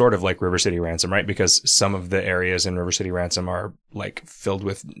also sort of like River City Ransom, right? Because some of the areas in River City Ransom are like filled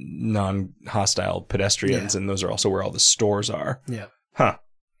with non-hostile pedestrians, and those are also where all the stores are. Yeah. Huh.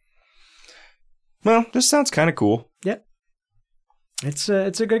 Well, this sounds kind of cool. Yep. It's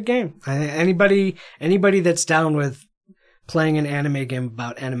a good game. Anybody that's down with playing an anime game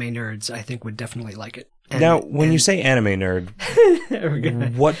about anime nerds, I think would definitely like it. When you say anime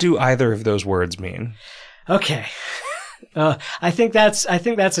nerd, what do either of those words mean? Okay. I think that's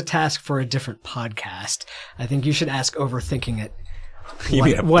a task for a different podcast. I think you should ask Overthinking It. You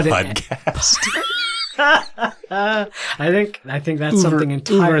mean a podcast? I think that's something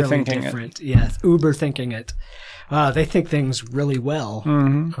entirely different. Yes, Uber thinking it. They think things really well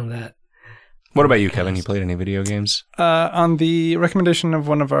on that. What about you, Kevin? You played any video games? On the recommendation of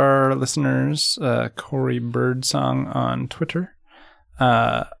one of our listeners, Corey Birdsong on Twitter,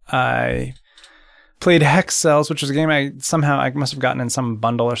 I played Hex Cells, which is a game I must have gotten in some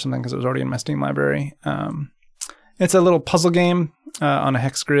bundle or something because it was already in my Steam library. It's a little puzzle game on a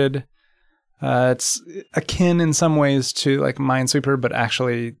hex grid. It's akin in some ways to like Minesweeper, but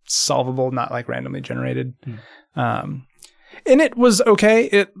actually solvable, not like randomly generated. And it was okay.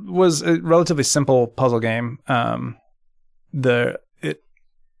 It was a relatively simple puzzle game. Only the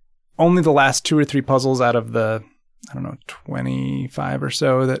last 2 or 3 puzzles out of the 25 or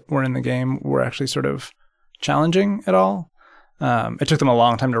so that were in the game were actually sort of challenging at all. It took them a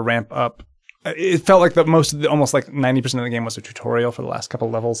long time to ramp up. It felt like almost like 90% of the game was a tutorial for the last couple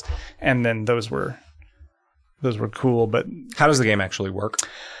levels, and then those were cool. But how does the game actually work?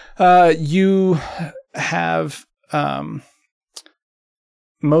 You have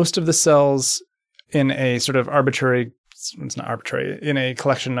most of the cells in a sort of arbitrary. It's not arbitrary. In a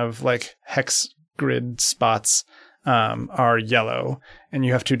collection of like hex grid spots are yellow, and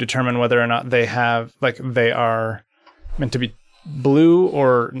you have to determine whether or not they are meant to be blue,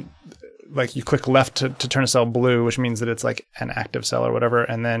 or like you click left to turn a cell blue, which means that it's like an active cell or whatever,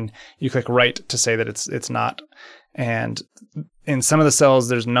 and then you click right to say that it's not. And in some of the cells,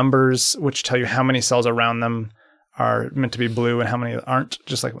 there's numbers which tell you how many cells around them are meant to be blue and how many aren't.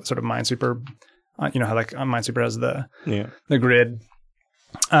 Just like sort of Minesweeper, how like Minesweeper has the grid.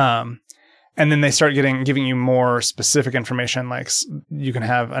 And then they start giving you more specific information, like you can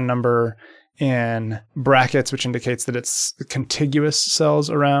have a number in brackets, which indicates that it's contiguous cells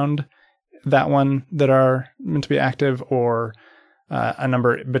around that one that are meant to be active, or a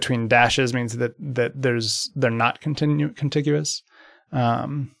number between dashes means that they're not contiguous.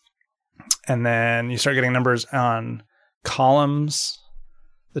 And then you start getting numbers on columns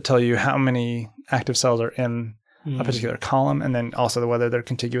that tell you how many active cells are in a particular column, and then also whether they're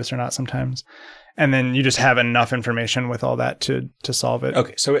contiguous or not sometimes. And then you just have enough information with all that to solve it.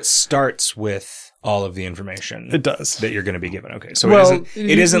 Okay, so it starts with all of the information. It does. That you're going to be given. Okay, so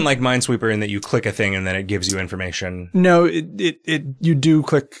it isn't like Minesweeper in that you click a thing and then it gives you information. No, you do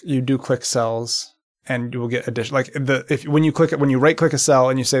click cells, and you will get additional. When you right click a cell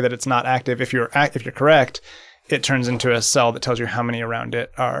and you say that it's not active, if you're correct, it turns into a cell that tells you how many around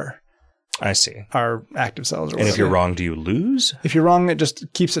it are. I see. Are active cells. And if you're wrong, do you lose? If you're wrong, it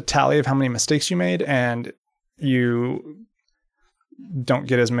just keeps a tally of how many mistakes you made, and you don't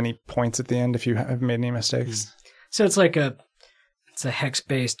get as many points at the end if you have made any mistakes. So it's like a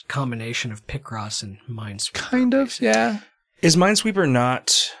hex-based combination of Picross and Minesweeper. Kind of, yeah. Is Minesweeper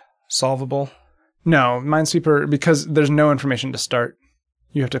not solvable? No, Minesweeper, because there's no information to start.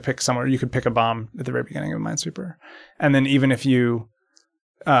 You have to pick somewhere. You could pick a bomb at the very beginning of Minesweeper, and then even if you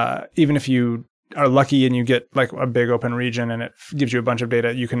are lucky and you get like a big open region and it gives you a bunch of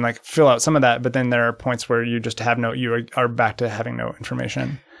data, you can like fill out some of that. But then there are points where you just have you are back to having no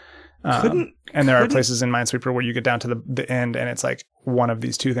information. And there are places in Minesweeper where you get down to the end and it's like one of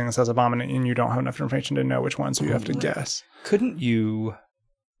these two things has a bomb and you don't have enough information to know which one, so you have to guess. Couldn't you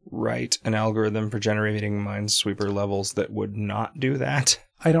write an algorithm for generating Minesweeper levels that would not do that?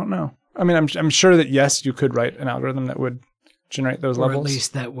 I don't know. I mean, I'm sure that yes, you could write an algorithm that would generate those or levels. At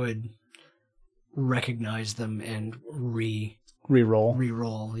least that would recognize them and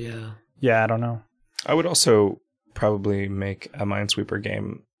Reroll. Yeah. Yeah, I don't know. I would also probably make a Minesweeper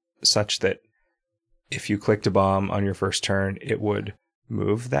game such that if you clicked a bomb on your first turn, it would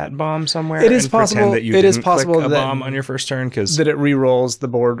move that bomb somewhere. It is and possible. Pretend that you it is didn't possible click a that, bomb on your first turn because that it re-rolls the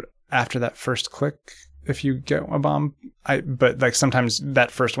board after that first click if you get a bomb. But like sometimes that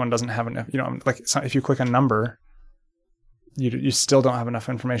first one doesn't have enough. Like if you click a number, you still don't have enough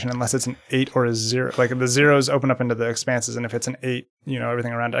information unless it's an 8 or a 0. Like the zeros open up into the expanses, and if it's an 8,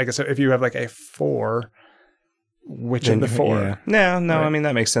 everything around it. I guess if you have like a 4. Which of the 4? Yeah. No. Right. I mean,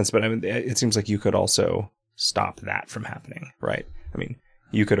 that makes sense. But I mean, it seems like you could also stop that from happening, right? I mean,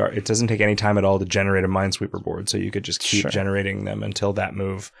 you could. It doesn't take any time at all to generate a Minesweeper board, so you could just keep generating them until that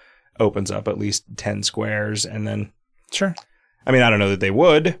move opens up at least 10 squares, and then. Sure. I mean, I don't know that they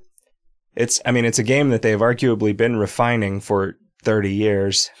would. It's a game that they've arguably been refining for 30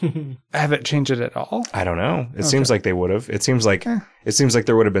 years. Have it changed it at all? I don't know. It seems like they would have. It seems like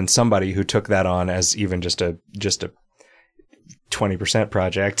there would have been somebody who took that on as even just a 20%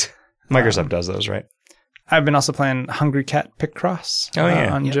 project. Microsoft does those, right? I've been also playing Hungry Cat Picross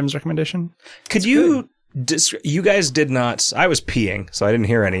on Jim's recommendation. Could you you guys did not. I was peeing, so I didn't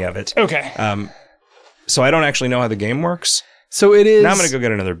hear any of it. Okay. So I don't actually know how the game works. So it is. Now I'm going to go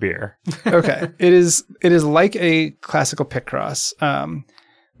get another beer. Okay. It is like a classical Picross.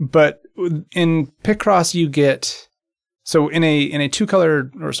 But in Picross you get, so in a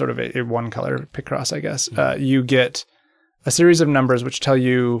 2-color or sort of a 1-color Picross, I guess, you get a series of numbers which tell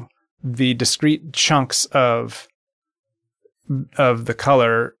you the discrete chunks of the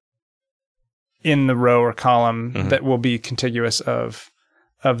color in the row or column that will be contiguous of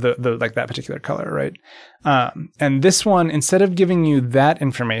the like that particular color, right? And this one, instead of giving you that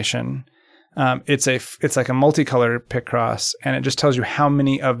information, it's like a multicolor Picross, and it just tells you how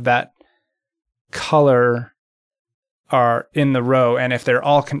many of that color are in the row, and if they're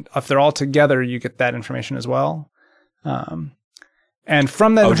all together, you get that information as well. And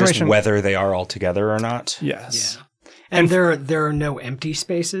from that information, just whether they are all together or not. Yes. Yeah. And there are no empty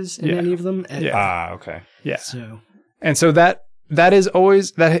spaces in any of them. And, Okay. Yeah. So that is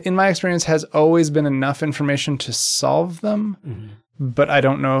always, that in my experience has always been enough information to solve them. Mm-hmm. But I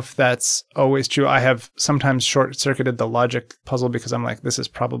don't know if that's always true. I have sometimes short-circuited the logic puzzle because I'm like, this is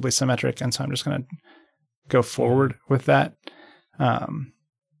probably symmetric, and so I'm just going to go forward with that.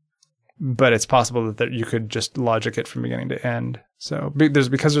 But it's possible that you could just logic it from beginning to end. So because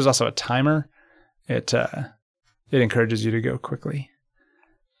there's also a timer, it encourages you to go quickly.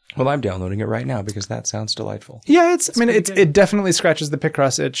 Well, I'm downloading it right now because that sounds delightful. Yeah, it definitely scratches the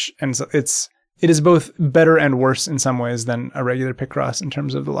Picross itch, and so it is both better and worse in some ways than a regular Picross in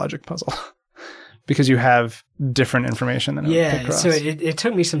terms of the logic puzzle, because you have different information than a Picross. So it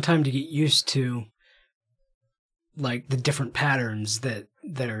took me some time to get used to like the different patterns that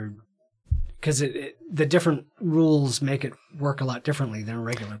are, because the different rules make it work a lot differently than a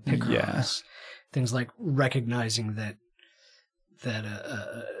regular Picross. Yeah. Things like recognizing that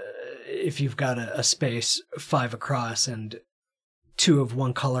if you've got a space 5 across and 2 of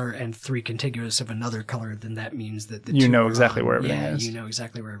one color and 3 contiguous of another color, then that means that the you 2 know are exactly on. where everything is. You know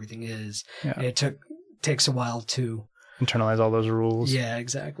exactly where everything is. Yeah. It takes a while to internalize all those rules. Yeah,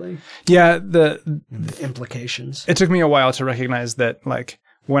 exactly. Yeah, The implications. It took me a while to recognize that, like,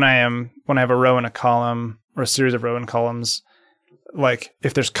 when I have a row and a column, or a series of row and columns, like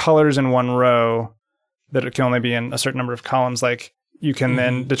if there's colors in one row that it can only be in a certain number of columns, like you can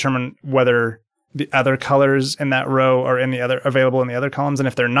then determine whether the other colors in that row are available in the other columns, and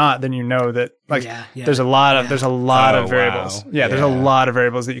if they're not, then you know that there's a lot of variables. Wow. Yeah, there's a lot of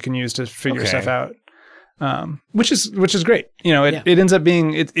variables that you can use to figure stuff out. Which is great. It ends up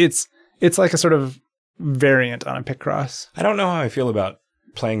being it's like a sort of variant on a Picross. I don't know how I feel about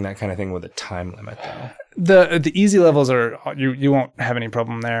playing that kind of thing with a time limit though. The easy levels are you won't have any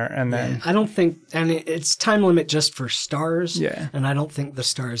problem there, and then I don't think, and it's time limit just for stars. Yeah, and I don't think the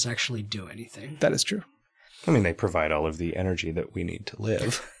stars actually do anything. That is true. I mean, they provide all of the energy that we need to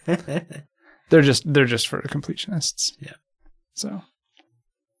live. They're just for completionists. Yeah. So,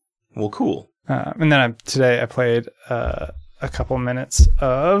 Well, cool. And then today I played a couple minutes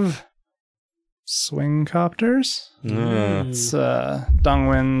of Swing Copters. It's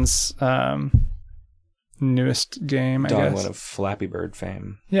Dongwin's newest game, I guess. Dongwin of Flappy Bird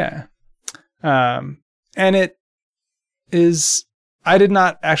fame. Yeah. And it is... I did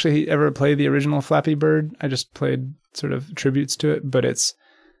not actually ever play the original Flappy Bird. I just played sort of tributes to it, but it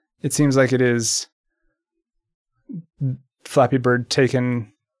seems like it is Flappy Bird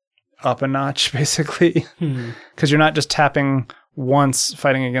taken up a notch, basically. Because you're not just tapping once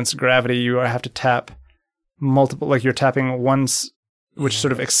fighting against gravity. You have to tap multiple, like you're tapping once, which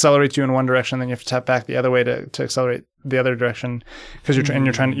sort of accelerates you in one direction, then you have to tap back the other way to accelerate the other direction. Because you're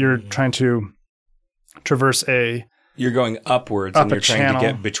trying to traverse You're going upwards up and you're trying channel. to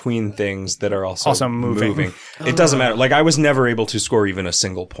get between things that are also moving. It doesn't matter. Like, I was never able to score even a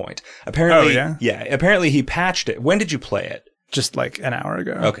single point. Apparently, apparently he patched it. When did you play it? Just like an hour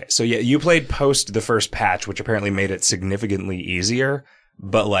ago. Okay, so yeah, you played post the first patch, which apparently made it significantly easier.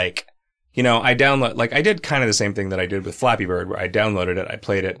 But like, you know, I did kind of the same thing that I did with Flappy Bird, where I downloaded it, I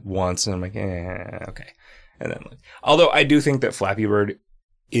played it once, and I'm like, okay. And then, although I do think that Flappy Bird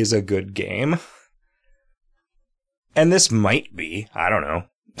is a good game, and this might be, I don't know.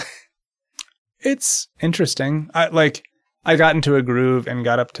 It's interesting. I got into a groove and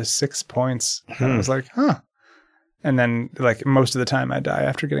got up to 6 points. And I was like, huh. And then like most of the time I die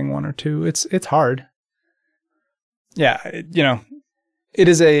after getting 1 or 2. It's hard. Yeah.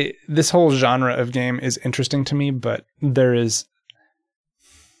 This whole genre of game is interesting to me, but there is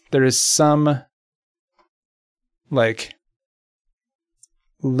some like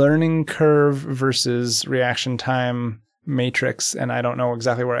learning curve versus reaction time matrix, and I don't know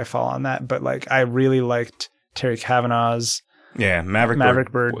exactly where I fall on that, but like I really liked Terry Kavanagh's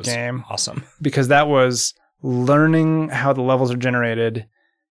Maverick Bird was game. Awesome. Because that was learning how the levels are generated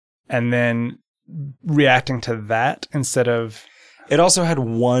and then reacting to that instead of... It also had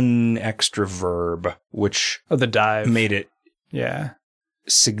one extra verb, which the dive made it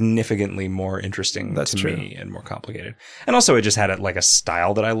significantly more interesting to true. Me and more complicated. And also it just had a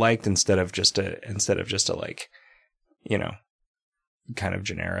style that I liked instead of just a like, you know, kind of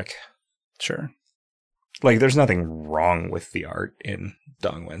generic. Sure. Like, there's nothing wrong with the art in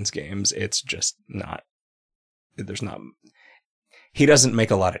Dongwin's games. It's just not... He doesn't make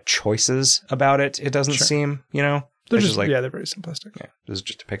a lot of choices about it, it doesn't seem, you know? They're just like... Yeah, they're very simplistic. Yeah, this is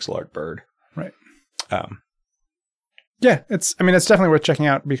just a pixel art bird. Right. Yeah, it's definitely worth checking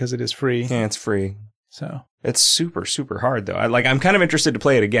out because it is free. Yeah, it's free. So... It's super, super hard, though. I'm kind of interested to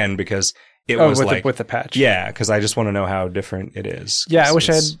play it again because it was with the patch. Yeah, because I just want to know how different it is. Yeah, I wish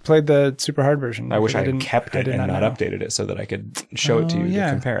I had played the super hard version. I wish I had kept it and not updated it so that I could show it to you to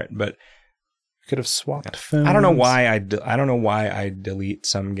compare it. But you could have swapped phones. I don't know why I delete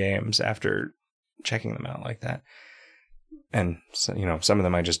some games after checking them out like that. And so, you know, some of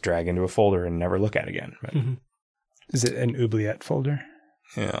them I just drag into a folder and never look at again. But, is it an oubliette folder?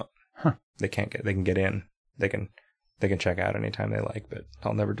 Yeah. Huh. They can get in. They can check out anytime they like, but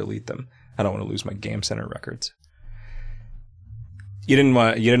I'll never delete them. I don't want to lose my Game Center records. You didn't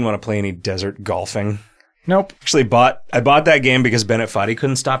want to play any desert golfing? Nope. Actually, I bought that game because Bennett Foddy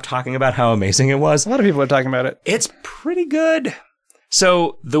couldn't stop talking about how amazing it was. A lot of people are talking about it. It's pretty good.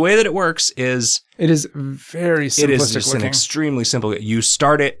 So the way that it works is... It is very simplistic. It is just an extremely simple... You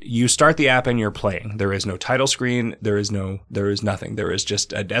start the app and you're playing. There is no title screen. There is nothing. There is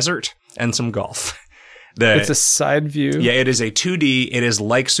just a desert and some golf. It's a side view. Yeah, it is a 2D. It is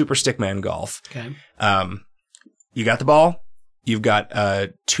like Super Stickman Golf. Okay. You got the ball. You've got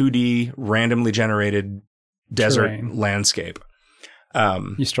a 2D randomly generated desert landscape.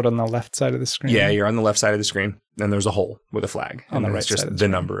 You start on the left side of the screen. Yeah, you're on the left side of the screen. Then there's a hole with a flag. On the right just side of the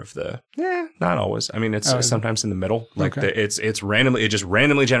screen. Number of the... Yeah, not always. I mean, it's sometimes in the middle. Like it's randomly... It just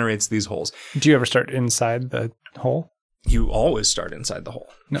randomly generates these holes. Do you ever start inside the hole? You always start inside the hole.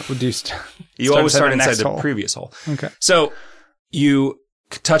 No, do you you always start inside the previous hole. Okay. So you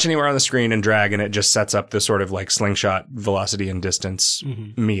touch anywhere on the screen and drag, and it just sets up the sort of like slingshot velocity and distance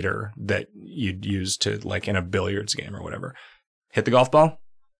meter that you'd use to, like, in a billiards game or whatever. Hit the golf ball,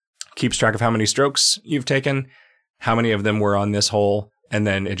 keeps track of how many strokes you've taken, how many of them were on this hole, and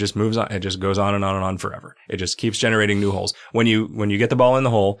then it just moves on. It just goes on and on and on forever. It just keeps generating new holes. When you get the ball in the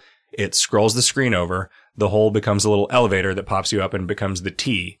hole, it scrolls the screen over. The hole becomes a little elevator that pops you up and becomes the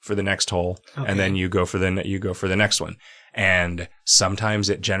tee for the next hole. Okay. And then you go for the next one. And sometimes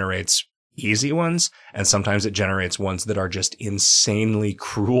it generates easy ones, and sometimes it generates ones that are just insanely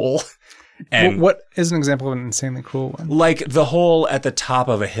cruel. And what is an example of an insanely cruel one? Like the hole at the top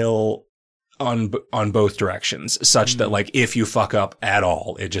of a hill on both directions, such that like if you fuck up at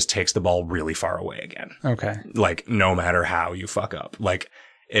all, it just takes the ball really far away again. Okay. Like no matter how you fuck up, like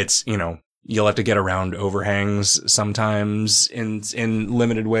it's, you know, you'll have to get around overhangs sometimes in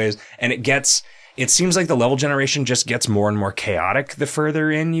limited ways, and it seems like the level generation just gets more and more chaotic the further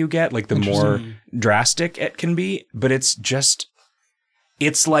in you get, like the more drastic it can be. But it's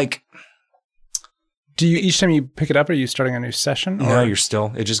like, do you, each time you pick it up, are you starting a new session? Or? No,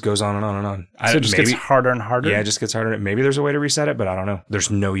 it just goes on and on and on. So it just gets harder and harder? Yeah, it just gets harder. Maybe there's a way to reset it, but I don't know.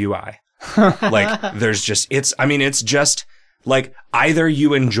 There's no UI. Like, there's just, it's just like either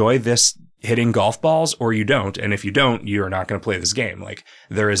you enjoy this hitting golf balls or you don't. And if you don't, you're not going to play this game. Like,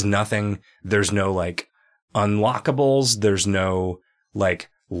 there is nothing, there's no like unlockables. There's no like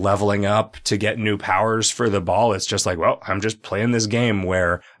leveling up to get new powers for the ball. It's just like, well, I'm just playing this game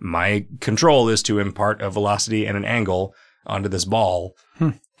where my control is to impart a velocity and an angle onto this ball.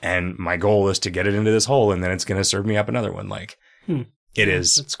 And my goal is to get it into this hole, and then it's going to serve me up another one. Like, it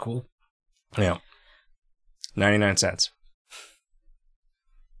is. That's cool. Yeah. 99 cents.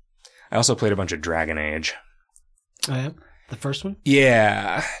 I also played a bunch of Dragon Age. Oh, yeah? The first one?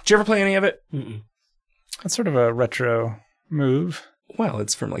 Yeah. Did you ever play any of it? Mm-mm. That's sort of a retro move. Well,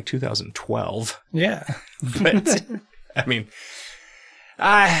 it's from like 2012. Yeah. But, I mean,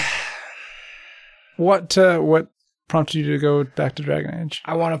 What prompted you to go back to Dragon Age?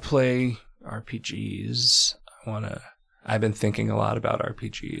 I want to play RPGs. I've been thinking a lot about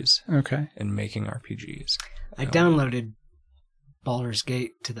RPGs. Okay. And making RPGs. I downloaded Baldur's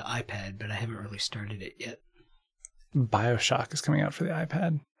Gate to the iPad, but I haven't really started it yet. BioShock is coming out for the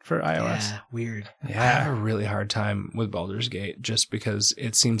iPad for iOS. Yeah, weird. I have a really hard time with Baldur's Gate just because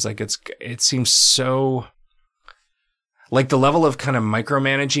it seems like it seems so like the level of kind of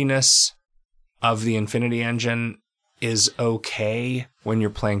micromanaginess of the Infinity Engine is okay when you're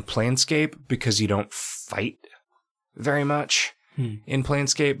playing Planescape because you don't fight very much in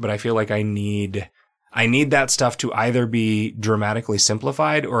Planescape, but I feel like I need that stuff to either be dramatically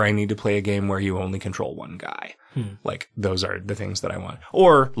simplified or I need to play a game where you only control one guy. Like, those are the things that I want.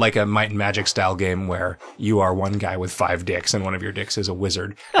 Or like a Might and Magic style game where you are one guy with 5 dicks and one of your dicks is a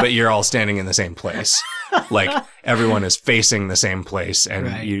wizard, but you're all standing in the same place. Like, everyone is facing the same place, and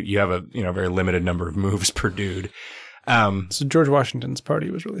right. you have a very limited number of moves per dude. So George Washington's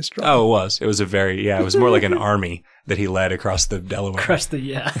party was really strong. Oh, it was. It was it was more like an army that he led across the Delaware.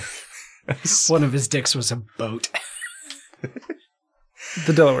 One of his dicks was a boat.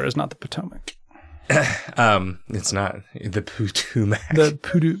 The Delaware is not the Potomac. It's not the Potomac.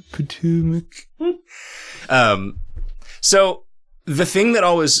 The Potomac. So the thing that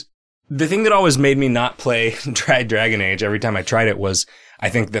always made me not try Dragon Age every time I tried it was, I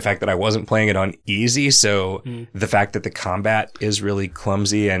think, the fact that I wasn't playing it on easy. So the fact that the combat is really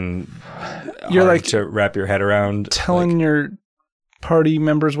clumsy and you're hard like to wrap your head around, telling your party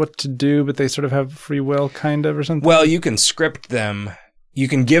members what to do, but they sort of have free will, kind of, or something. Well, you can script them. You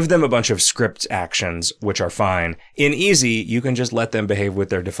can give them a bunch of script actions, which are fine. In easy, you can just let them behave with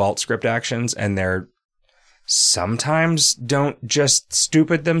their default script actions, and they're sometimes don't just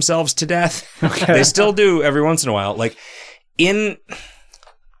stupid themselves to death. Okay. They still do every once in a while. Like,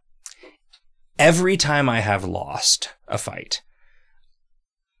 every time I have lost a fight,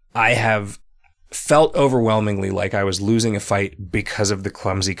 I have felt overwhelmingly like I was losing a fight because of the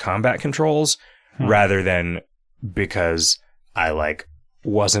clumsy combat controls rather than because I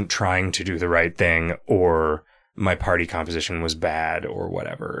wasn't trying to do the right thing or my party composition was bad or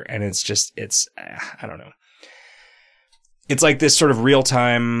whatever. And it's I don't know. It's like this sort of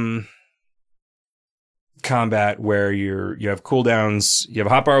real-time combat where you have cooldowns, you have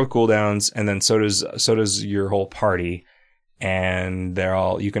a hotbar with cooldowns, and then so does your whole party. And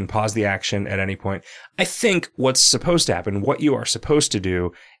you can pause the action at any point. I think what's supposed to happen, what you are supposed to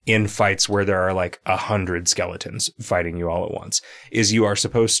do in fights where there are 100 skeletons fighting you all at once, is you are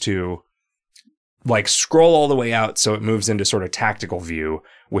supposed to scroll all the way out so it moves into sort of tactical view,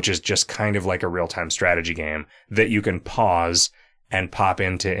 which is just kind of like a real-time strategy game that you can pause and pop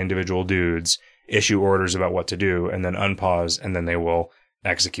into individual dudes, issue orders about what to do, and then unpause, and then they will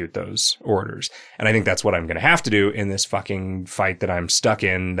execute those orders. And I think that's what I'm going to have to do in this fucking fight that I'm stuck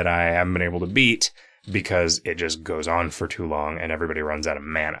in that I haven't been able to beat because it just goes on for too long and everybody runs out of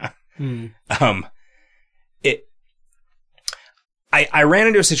mana. I ran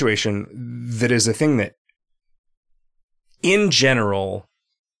into a situation that is a thing that in general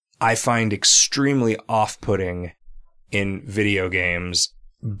I find extremely off-putting in video games,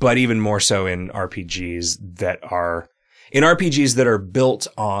 but even more so in RPGs that are built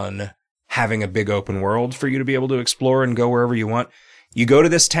on having a big open world for you to be able to explore and go wherever you want. You go to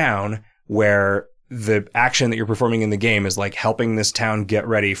this town where the action that you're performing in the game is like helping this town get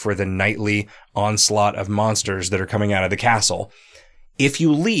ready for the nightly onslaught of monsters that are coming out of the castle. If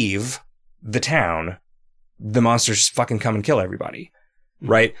you leave the town, the monsters fucking come and kill everybody.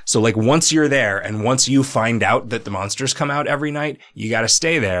 Right? So like once you're there and once you find out that the monsters come out every night, you got to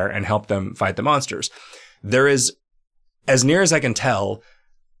stay there and help them fight the monsters. There is, as near as I can tell,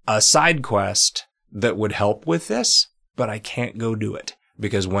 a side quest that would help with this, but I can't go do it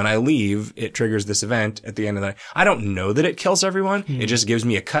because when I leave, it triggers this event at the end of the night. I don't know that it kills everyone. It just gives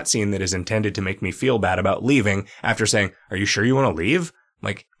me a cutscene that is intended to make me feel bad about leaving after saying, "Are you sure you want to leave?" I'm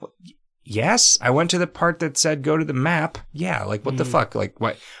like, yes, I went to the part that said go to the map. Yeah, like what the fuck? Like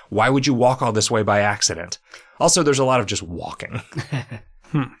why would you walk all this way by accident? Also, there's a lot of just walking.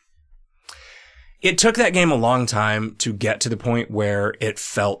 It took that game a long time to get to the point where it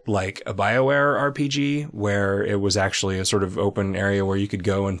felt like a BioWare RPG, where it was actually a sort of open area where you could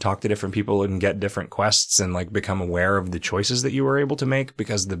go and talk to different people and get different quests and like become aware of the choices that you were able to make,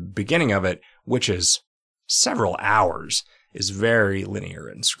 because the beginning of it, which is several hours, is very linear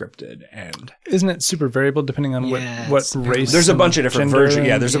and scripted. And isn't it super variable depending on what race? There's a bunch of different versions.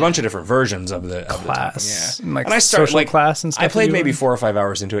 Yeah, there's a a bunch of different versions of the class. Of the like and I started like class and stuff. I played maybe 4 or 5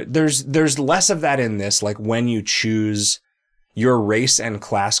 hours into it. There's less of that in this. Like when you choose your race and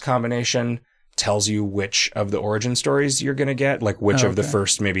class combination tells you which of the origin stories you're going to get, like which of the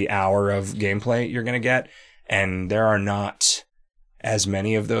first maybe hour of gameplay you're going to get. And there are not as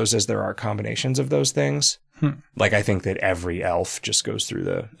many of those as there are combinations of those things. Like, I think that every elf just goes through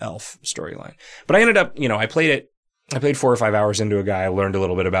the elf storyline. But I ended up, I played 4 or 5 hours into a guy, I learned a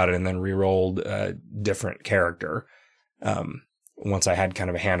little bit about it, and then re-rolled a different character. Once I had kind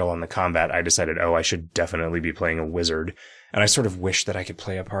of a handle on the combat, I decided, I should definitely be playing a wizard. And I sort of wish that I could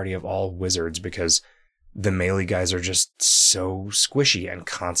play a party of all wizards, because the melee guys are just so squishy and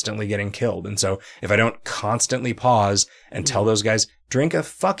constantly getting killed. And so if I don't constantly pause and tell those guys, drink a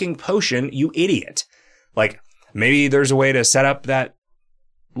fucking potion, you idiot. Like, maybe there's a way to set up that,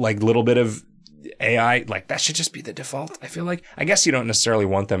 like, little bit of AI. Like, that should just be the default, I feel like. I guess you don't necessarily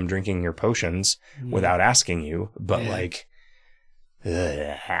want them drinking your potions without asking you, but, like,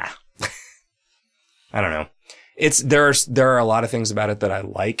 I don't know. There are a lot of things about it that I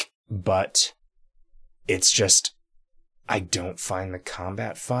like, but it's just, I don't find the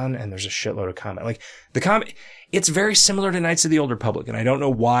combat fun, and there's a shitload of combat. Like, it's very similar to Knights of the Old Republic, and I don't know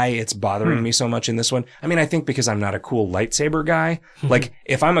why it's bothering me so much in this one. I mean, I think because I'm not a cool lightsaber guy. Like,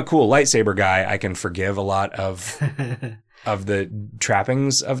 if I'm a cool lightsaber guy, I can forgive a lot of the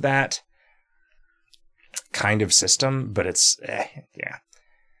trappings of that kind of system, but it's, yeah.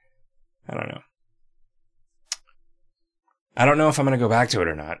 I don't know. I don't know if I'm going to go back to it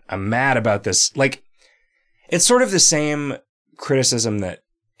or not. I'm mad about this. Like, it's sort of the same criticism that,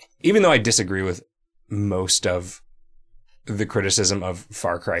 even though I disagree with most of the criticism of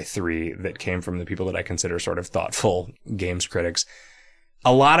Far Cry 3 that came from the people that I consider sort of thoughtful games critics,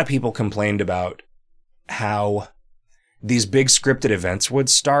 a lot of people complained about how these big scripted events would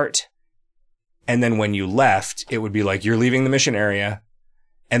start, and then when you left, it would be like, you're leaving the mission area,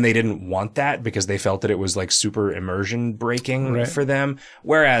 and they didn't want that because they felt that it was like super immersion breaking for them.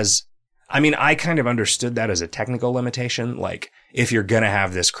 Whereas, I mean, I kind of understood that as a technical limitation. Like, if you're going to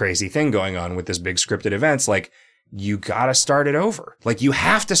have this crazy thing going on with this big scripted events, like, you got to start it over. Like, you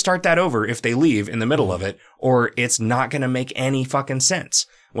have to start that over if they leave in the middle of it, or it's not going to make any fucking sense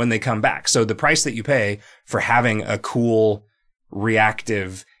when they come back. So the price that you pay for having a cool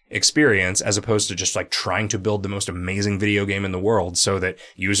reactive experience, as opposed to just like trying to build the most amazing video game in the world so that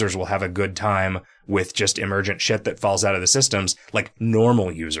users will have a good time with just emergent shit that falls out of the systems, like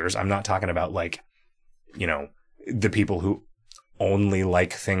normal users. I'm not talking about like, the people who only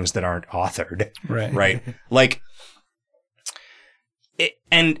like things that aren't authored. Right. Like,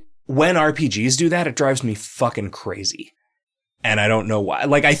 and when RPGs do that, it drives me fucking crazy. And I don't know why.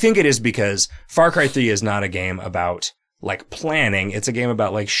 Like, I think it is because Far Cry 3 is not a game about like planning. It's a game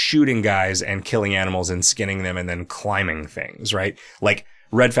about like shooting guys and killing animals and skinning them and then climbing things, right? Like,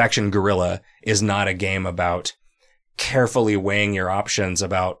 Red Faction Guerrilla is not a game about carefully weighing your options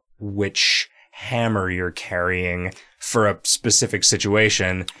about which hammer you're carrying for a specific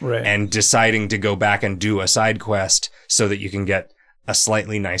situation and deciding to go back and do a side quest so that you can get a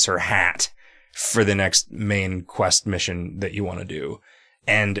slightly nicer hat for the next main quest mission that you want to do.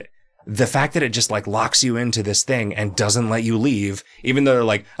 And the fact that it just like locks you into this thing and doesn't let you leave, even though they're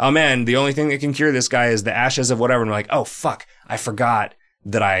like, oh man, the only thing that can cure this guy is the ashes of whatever. And I'm like, oh fuck, I forgot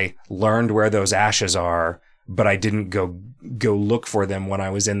that I learned where those ashes are but I didn't go look for them when I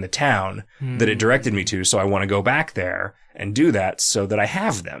was in the town that it directed me to. So I want to go back there and do that so that I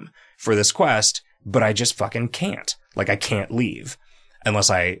have them for this quest, but I just fucking can't. Like, I can't leave unless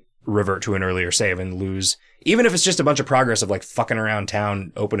I revert to an earlier save and lose, even if it's just a bunch of progress of like fucking around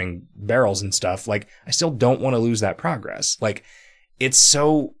town, opening barrels and stuff. Like, I still don't want to lose that progress. Like, it's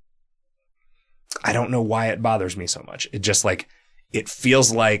so, I don't know why it bothers me so much. It just like, it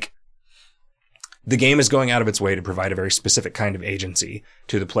feels like the game is going out of its way to provide a very specific kind of agency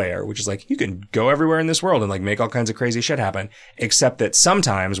to the player, which is like, you can go everywhere in this world and like make all kinds of crazy shit happen, except that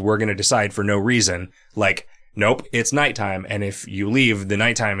sometimes we're going to decide for no reason, like, nope, it's nighttime, and if you leave, the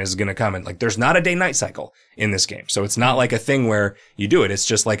nighttime is going to come. And like, there's not a day-night cycle in this game. So it's not like a thing where you do it. It's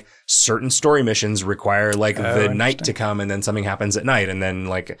just like certain story missions require like the night to come, and then something happens at night, and then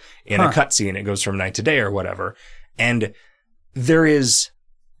like in a cutscene, it goes from night to day or whatever. And there is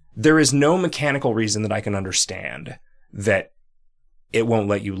no mechanical reason that I can understand that it won't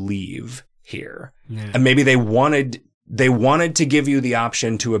let you leave here. Yeah. And maybe they wanted to give you the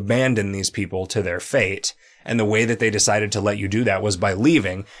option to abandon these people to their fate. And the way that they decided to let you do that was by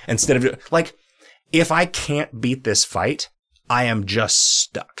leaving instead of like, if I can't beat this fight, I am just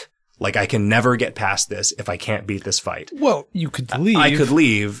stuck. Like, I can never get past this if I can't beat this fight. Well, you could leave. I could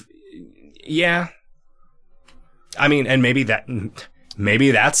leave. Yeah. I mean, and maybe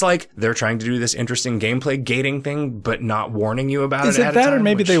that's like they're trying to do this interesting gameplay gating thing, but not warning you about it. Is it that, or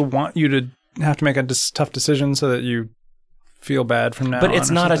maybe they want you to have to make a tough decision so that you feel bad from now on? But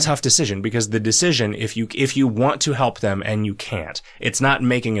it's not a tough decision, because the decision, if you want to help them and you can't, it's not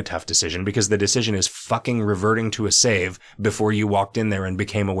making a tough decision, because the decision is fucking reverting to a save before you walked in there and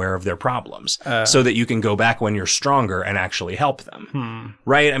became aware of their problems, so that you can go back when you're stronger and actually help them.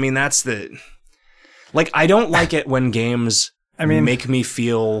 Right? I mean, that's the... Like, I don't like it when games make me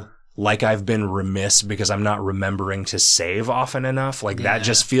feel like I've been remiss because I'm not remembering to save often enough. Like, that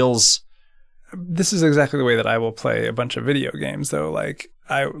just feels... This is exactly the way that I will play a bunch of video games, though.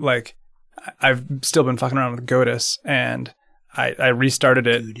 I've still been fucking around with Godus, and I restarted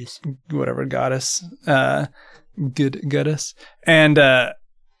it. Whatever, Goddess. Godus. And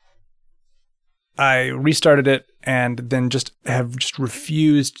I restarted it, and then have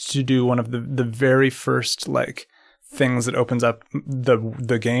refused to do one of the very first like things that opens up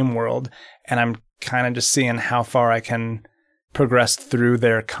the game world, and I'm kind of just seeing how far I can progress through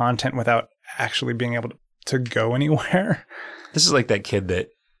their content without actually being able to go anywhere. This is like that kid that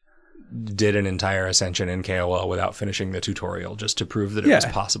did an entire ascension in KOL without finishing the tutorial just to prove that it was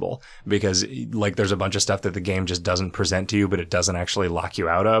possible, because like there's a bunch of stuff that the game just doesn't present to you, but it doesn't actually lock you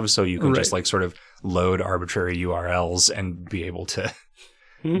out of, so you can just like sort of load arbitrary URLs and be able to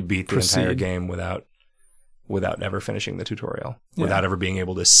beat the entire game without ever finishing the tutorial, without ever being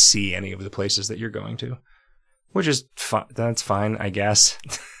able to see any of the places that you're going to, which is that's fine, I guess.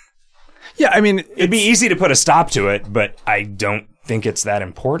 Yeah, I mean, it'd be easy to put a stop to it, but I don't think it's that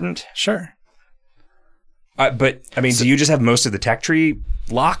important. Sure. But, I mean, do you just have most of the tech tree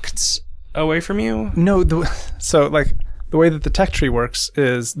locked away from you? No. So, like, the way that the tech tree works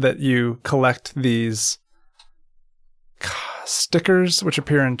is that you collect these stickers, which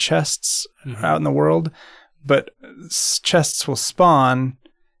appear in chests out in the world, but chests will spawn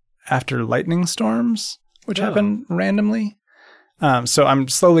after lightning storms, which happen randomly. So I'm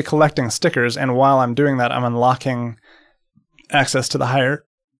slowly collecting stickers, and while I'm doing that, I'm unlocking access to the higher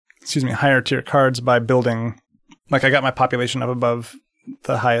tier cards by building, like I got my population up above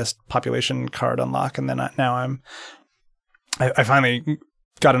the highest population card unlock, and then now I finally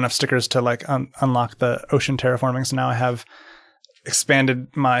got enough stickers to like unlock the ocean terraforming. So now I have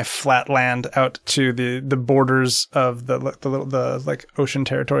expanded my flat land out to the borders of the like ocean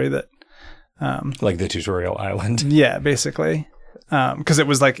territory that, like the tutorial island. Yeah, basically. Because it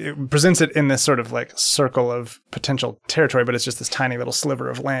was like, it presents it in this sort of like circle of potential territory, but it's just this tiny little sliver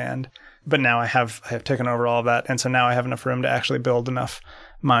of land. But now I have taken over all of that, and so now I have enough room to actually build enough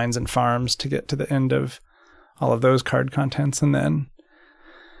mines and farms to get to the end of all of those card contents, and then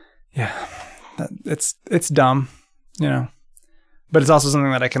it's dumb, you know. But it's also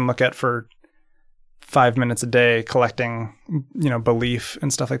something that I can look at for 5 minutes a day, collecting, you know, belief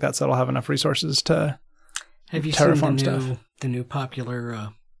and stuff like that. So I'll have enough resources to have you terraform seen the new popular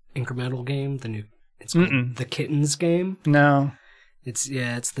incremental game? It's called the Kittens game. No.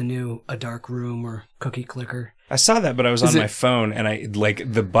 It's the new A Dark Room or Cookie Clicker. I saw that, but I was on my phone, and I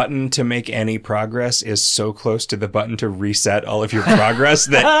the button to make any progress is so close to the button to reset all of your progress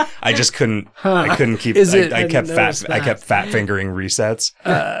that I just couldn't. I couldn't keep. I kept fat fingering resets.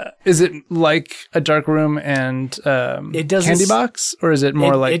 Is it like A Dark Room and Candy Box, or is it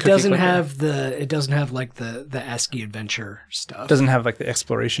more like it doesn't have like the ASCII adventure stuff. Doesn't have like the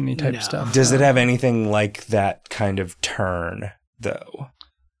exploration-y type stuff. Does it have anything like that kind of turn though?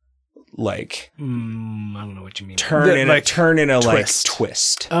 Like I don't know what you mean. Turn in a twist. like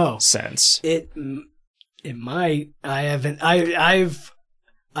twist sense. It might. I've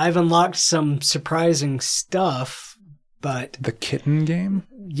unlocked some surprising stuff, but the kitten game.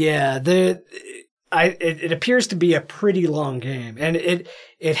 Yeah, it appears to be a pretty long game, and it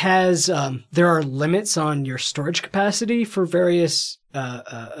has there are limits on your storage capacity for various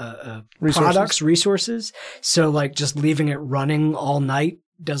resources. So like just leaving it running all night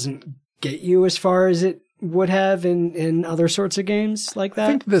doesn't get you as far as it would have in other sorts of games like that. I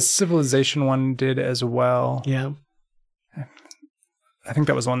think the Civilization one did as well. Yeah. I think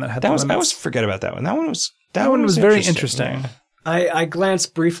that was the one that had that. I always forget about that one. That one was very interesting. Yeah. I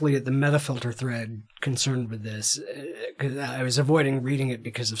glanced briefly at the Metafilter thread concerned with this because I was avoiding reading it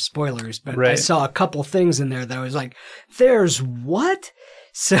because of spoilers, but I saw a couple things in there that I was like, "There's what?"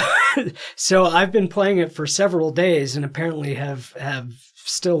 So I've been playing it for several days and apparently have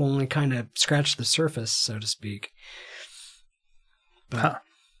still only kind of scratched the surface, so to speak. But,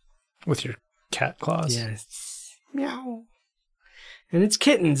 with your cat claws. Yeah. Meow. And it's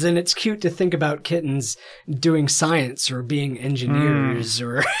kittens, and it's cute to think about kittens doing science or being engineers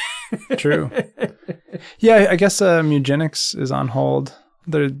or... True. Yeah, I guess Mugenics is on hold.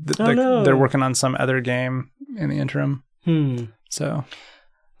 They're working on some other game in the interim. So...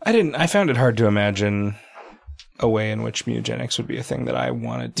 I found it hard to imagine a way in which Mugenics would be a thing that I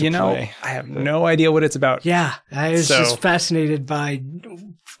wanted to play. I have no idea what it's about. Yeah, I was just fascinated by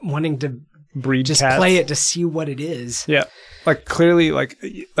wanting to breed just cats. Play it to see what it is. Yeah, like clearly, like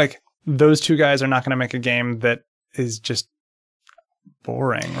those two guys are not going to make a game that is just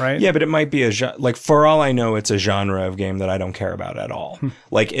boring, right? Yeah, but it might be for all I know, it's a genre of game that I don't care about at all.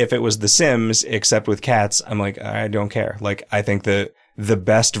 Like if it was The Sims, except with cats, I'm like, I don't care. Like I think the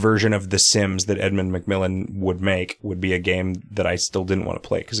best version of The Sims that Edmund Macmillan would make would be a game that I still didn't want to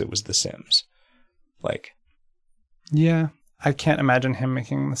play because it was The Sims. Like, yeah, I can't imagine him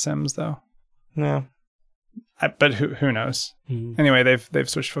making The Sims though. No, but who knows? Anyway, they've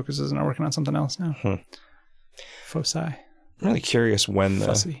switched focuses and are working on something else now. Foci. I'm really curious when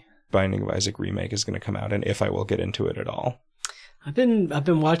the Binding of Isaac remake is going to come out and if I will get into it at all. I've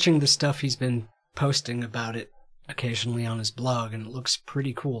been watching the stuff he's been posting about it occasionally on his blog, and it looks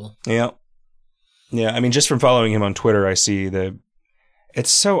pretty cool. Yeah. I mean, just from following him on Twitter, I see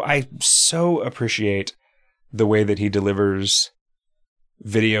I so appreciate the way that he delivers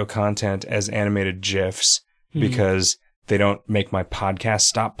video content as animated GIFs because they don't make my podcast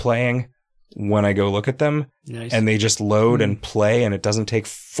stop playing when I go look at them. Nice. And they just load and play, and it doesn't take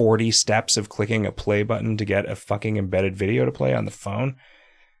 40 steps of clicking a play button to get a fucking embedded video to play on the phone.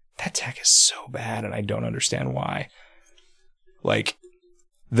 That tech is so bad, and I don't understand why. Like,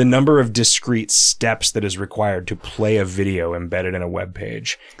 the number of discrete steps that is required to play a video embedded in a web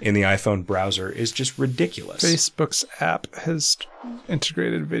page in the iPhone browser is just ridiculous. Facebook's app has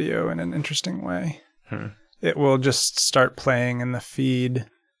integrated video in an interesting way. It will just start playing in the feed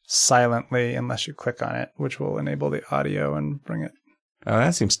silently unless you click on it, which will enable the audio and bring it. Oh,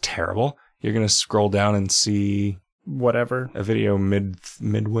 that seems terrible. You're going to scroll down and see... whatever a video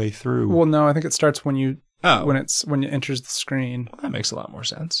midway through. Well, no, I think it starts when it enters the screen. Well, that makes a lot more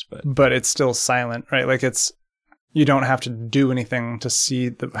sense, but it's still silent, right? Like you don't have to do anything to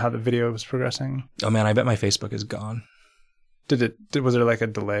see how the video is progressing. Oh man, I bet my Facebook is gone. Was there like a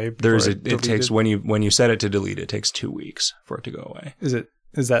delay? It takes when you set it to delete, it takes 2 weeks for it to go away.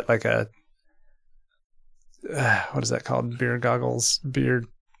 Is that like a what is that called? Beer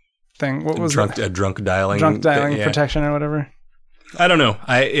thing. What was a drunk dialing protection or whatever? I don't know.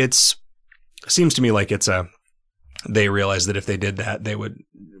 It seems to me like they realized that if they did that,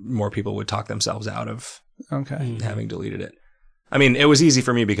 more people would talk themselves out of having deleted it. I mean, it was easy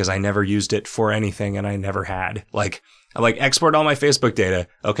for me because I never used it for anything and I never had. Like, I'm like, export all my Facebook data.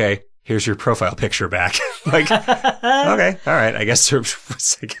 Okay, here's your profile picture back. Like, okay, all right. I guess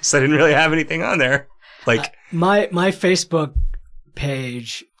I didn't really have anything on there. Like my Facebook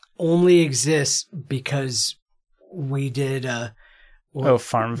page only exists because we did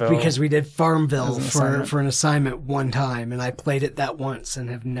Farmville. Because we did Farmville for an assignment one time, and I played it that once and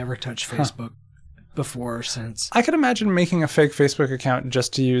have never touched Facebook before or since. I could imagine making a fake Facebook account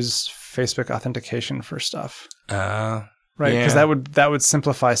just to use Facebook authentication for stuff. Right? Because that would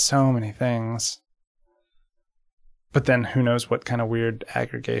simplify so many things. But then who knows what kind of weird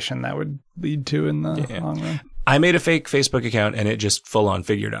aggregation that would lead to in the long run. I made a fake Facebook account and it just full on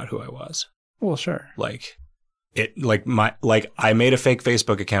figured out who I was. Well, sure. I made a fake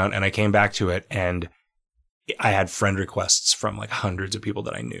Facebook account and I came back to it and I had friend requests from like hundreds of people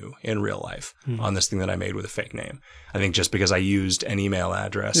that I knew in real life on this thing that I made with a fake name. I think just because I used an email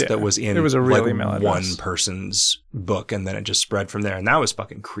address that was in it was a real email address. One person's book and then it just spread from there. And that was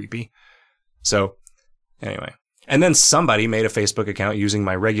fucking creepy. So anyway. And then somebody made a Facebook account using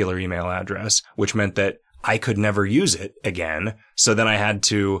my regular email address, which meant that I could never use it again. So then I had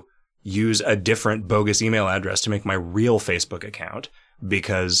to use a different bogus email address to make my real Facebook account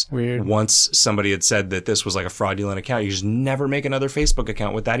because once somebody had said that this was like a fraudulent account, you just never make another Facebook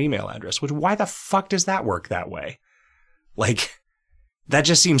account with that email address, which why the fuck does that work that way? Like, that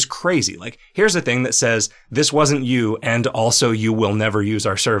just seems crazy. Like, here's a thing that says this wasn't you and also you will never use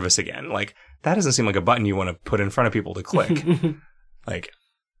our service again. Like, that doesn't seem like a button you want to put in front of people to click. Like,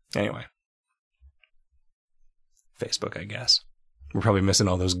 anyway. Facebook, I guess. We're probably missing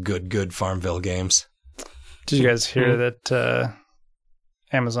all those good Farmville games. Did you guys hear that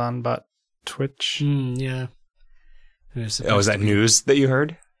Amazon bought Twitch? Yeah. Is that news that you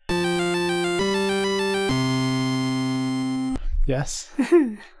heard? Yes.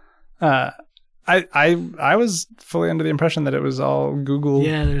 I was fully under the impression that it was all Google.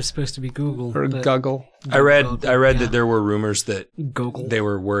 Yeah, they're supposed to be Google. Or Google. I read that there were rumors that Google. They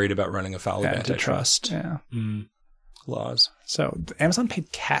were worried about running afoul of antitrust laws. So Amazon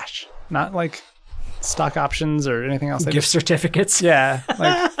paid cash, not like stock options or anything else. Gift certificates. Yeah.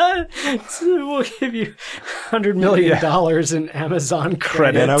 Like, so we'll give you $100 million in Amazon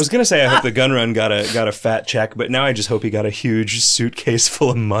credit. And I was going to say, I hope the gun run got a fat check, but now I just hope he got a huge suitcase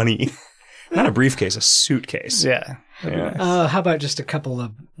full of money. Not a briefcase, a suitcase. Yeah. Nice. How about just a couple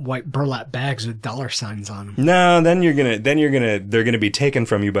of white burlap bags with dollar signs on them? No, they're gonna be taken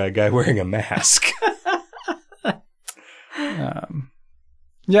from you by a guy wearing a mask.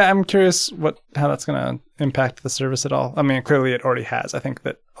 Yeah, I'm curious how that's gonna impact the service at all. I mean, clearly it already has. I think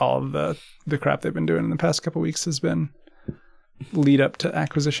that all of the crap they've been doing in the past couple of weeks has been lead up to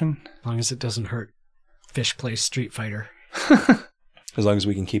acquisition. As long as it doesn't hurt Fish Place Street Fighter. As long as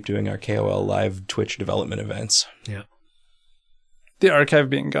we can keep doing our KOL live Twitch development events. Yeah. The archive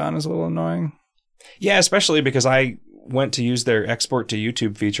being gone is a little annoying. Yeah, especially because I went to use their export to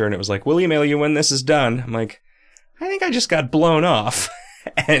YouTube feature and it was like, we'll email you when this is done. I'm like, I think I just got blown off.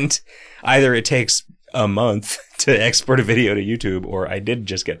 And either it takes a month to export a video to YouTube or I did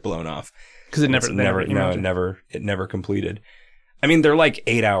just get blown off. Because it never completed. I mean, they're like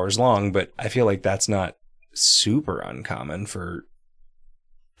 8 hours long, but I feel like that's not super uncommon for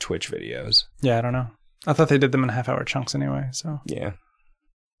Twitch videos. Yeah, I don't know. I thought they did them in half-hour chunks anyway, so. Yeah.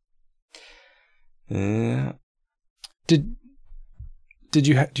 Do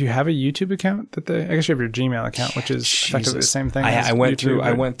you have a YouTube account I guess you have your Gmail account, which is effectively the same thing. I went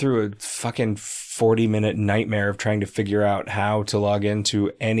through a fucking 40-minute nightmare of trying to figure out how to log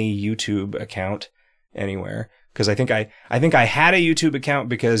into any YouTube account anywhere. Because I think I had a YouTube account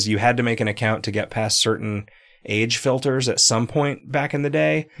because you had to make an account to get past certain age filters at some point back in the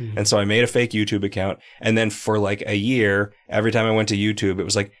day. Mm-hmm. And so I made a fake YouTube account. And then for like a year, every time I went to YouTube, it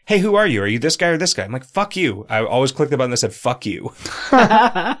was like, hey, who are you? Are you this guy or this guy? I'm like, fuck you. I always clicked the button that said, fuck you.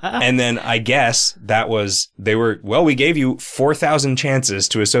 And then I guess we gave you 4,000 chances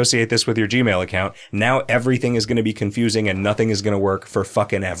to associate this with your Gmail account. Now everything is going to be confusing and nothing is going to work for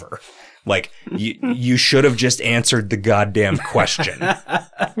fucking ever. Like, you should have just answered the goddamn question.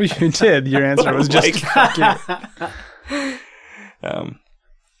 Well, you did. Your answer was just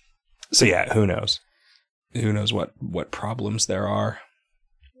so yeah, who knows? Who knows what problems there are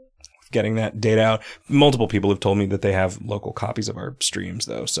getting that data out. Multiple people have told me that they have local copies of our streams,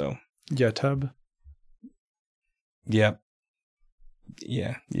 though, so. YouTube. Yep.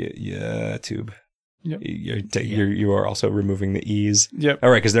 Yeah, YouTube. Yep. You are also removing the E's. Yep.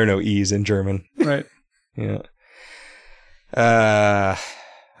 All right, because there are no E's in German. Right. Yeah. I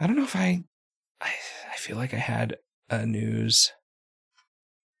don't know if I feel like I had a news.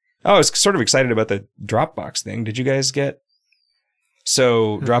 Oh, I was sort of excited about the Dropbox thing. Did you guys get?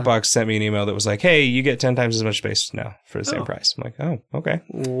 So Dropbox sent me an email that was like, hey, you get 10 times as much space now for the same price. I'm like, oh, okay.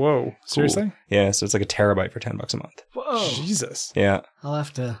 Whoa. Seriously? Cool. Yeah. So it's like a terabyte for $10 a month. Whoa. Jesus. Yeah. I'll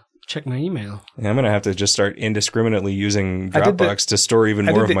have to check my email. Yeah, I'm going to have to just start indiscriminately using I did Dropbox to store even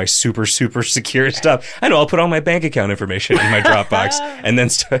I more did of my super, super secure stuff. I know, I'll put all my bank account information in my Dropbox and then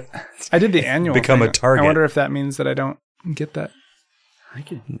I did the annual become thing. a target. I wonder if that means that I don't get that. I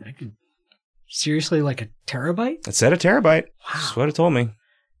could seriously, like a terabyte? It said a terabyte. That's what it told me.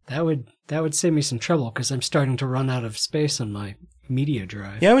 That would save me some trouble because I'm starting to run out of space on my media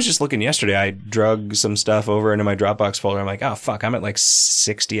drive. Yeah, I was just looking yesterday. I drug some stuff over into my Dropbox folder. I'm like, oh, fuck, I'm at like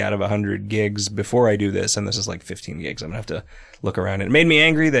 60 out of 100 gigs before I do this, and this is like 15 gigs. I'm going to have to look around. It made me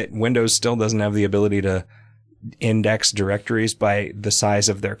angry that Windows still doesn't have the ability to index directories by the size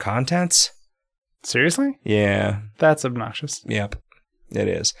of their contents. Seriously? Yeah. That's obnoxious. Yep. It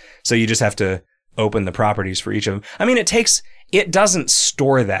is. So you just have to open the properties for each of them. I mean, it doesn't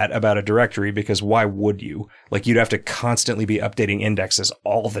store that about a directory because why would you? Like, you'd have to constantly be updating indexes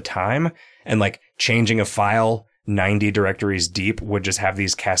all the time, and like changing a file 90 directories deep would just have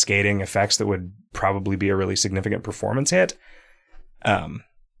these cascading effects that would probably be a really significant performance hit.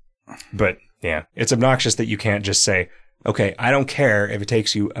 But yeah, it's obnoxious that you can't just say, okay, I don't care if it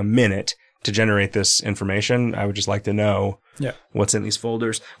takes you a minute to generate this information. I would just like to know what's in these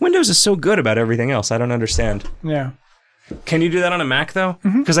folders. Windows is so good about everything else. I don't understand. Yeah. Can you do that on a Mac, though?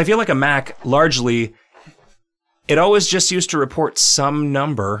 Because I feel like a Mac, largely, it always just used to report some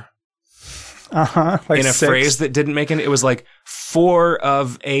number Like in a 6. phrase that didn't make it was like 4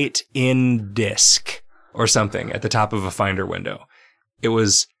 of 8 in disk or something at the top of a Finder window. It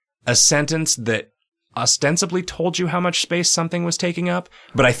was a sentence that ostensibly told you how much space something was taking up,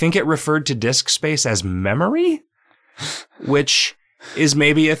 but I think it referred to disk space as memory, which is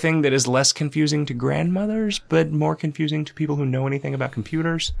maybe a thing that is less confusing to grandmothers, but more confusing to people who know anything about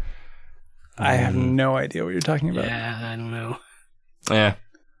computers. I have no idea what you're talking about. Yeah, I don't know. Yeah.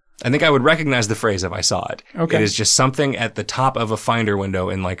 I think I would recognize the phrase if I saw it. Okay. It is just something at the top of a Finder window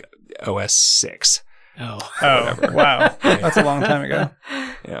in like OS 6. Oh. Oh, wow. That's a long time ago.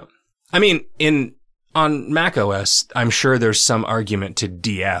 Yeah. I mean, on Mac OS, I'm sure there's some argument to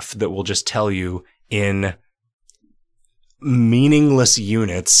DF that will just tell you in meaningless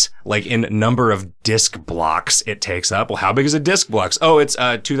units, like in number of disk blocks it takes up. Well, how big is a disk blocks? Oh, it's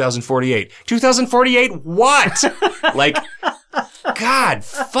 2048. 2048 what? Like, God,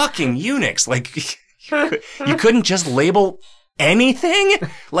 fucking Unix. Like, you couldn't just label anything?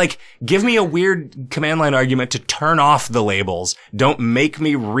 Like, give me a weird command line argument to turn off the labels. Don't make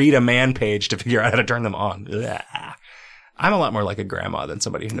me read a man page to figure out how to turn them on. Ugh. I'm a lot more like a grandma than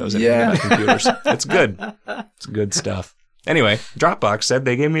somebody who knows anything about computers. It's good. It's good stuff. Anyway, Dropbox said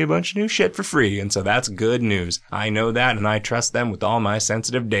they gave me a bunch of new shit for free, and so that's good news. I know that, and I trust them with all my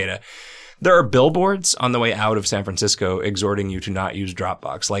sensitive data. There are billboards on the way out of San Francisco exhorting you to not use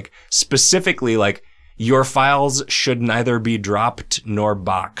Dropbox. Like, specifically, like, your files should neither be dropped nor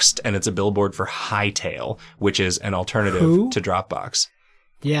boxed, and it's a billboard for Hightail, which is an alternative to Dropbox.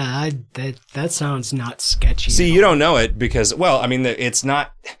 Yeah, that sounds not sketchy. See, you don't know it because, well, I mean, it's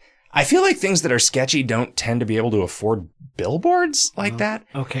not... I feel like things that are sketchy don't tend to be able to afford billboards like that.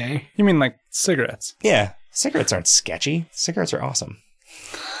 Okay. You mean like cigarettes? Yeah. Cigarettes aren't sketchy. Cigarettes are awesome.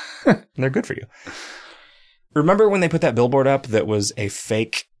 They're good for you. Remember when they put that billboard up that was a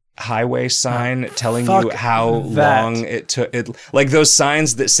fake highway sign telling you how long it took? Like those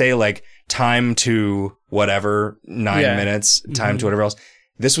signs that say like time to whatever, 9 minutes, time to whatever else.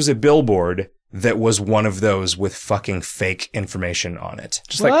 This was a billboard that was one of those with fucking fake information on it.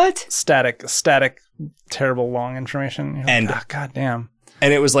 Just what? Like static, terrible long information. You're And like, God damn.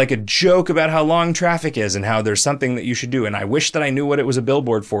 And it was like a joke about how long traffic is and how there's something that you should do. And I wish that I knew what it was a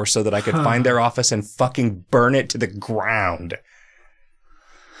billboard for so that I could find their office and fucking burn it to the ground.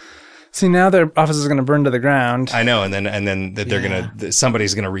 See, now their office is going to burn to the ground. I know. And then that they're going to,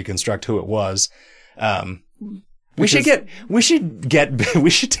 somebody's going to reconstruct who it was. We should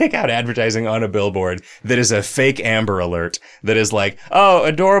take out advertising on a billboard that is a fake Amber Alert that is like, oh,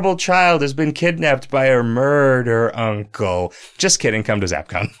 adorable child has been kidnapped by a murder uncle. Just kidding. Come to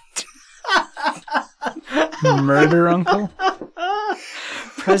ZapCon. Murder uncle?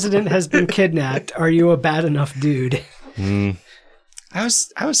 President has been kidnapped. Are you a bad enough dude? I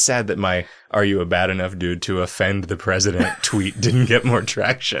was sad that my "Are you a bad enough dude to offend the president?" tweet didn't get more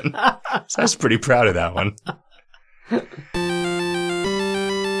traction. So I was pretty proud of that one.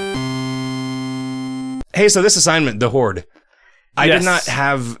 Hey, so this assignment, The Horde, I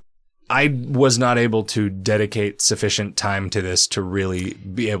was not able to dedicate sufficient time to this to really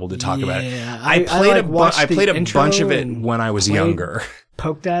be able to talk about it. I played a bunch of it when I was younger.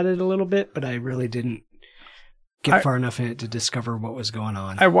 Poked at it a little bit, but I really didn't get far enough in it to discover what was going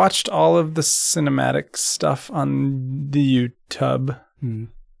on. I watched all of the cinematic stuff on the YouTube.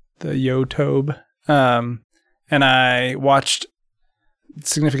 Yotobe. And I watched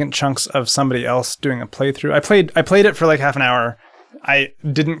significant chunks of somebody else doing a playthrough. I played it for like half an hour. I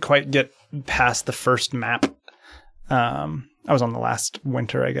didn't quite get past the first map. I was on the last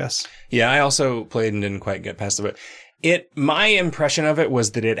winter, I guess. Yeah, I also played and didn't quite get past it. My impression of it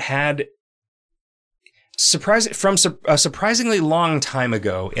was that it had from a surprisingly long time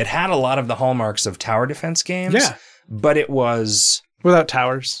ago. It had a lot of the hallmarks of tower defense games. Yeah, but it was without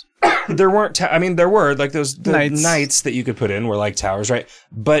towers. There weren't. There were like the knights that you could put in were like towers, right?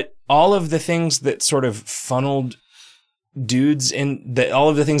 But all of the things that sort of funneled dudes all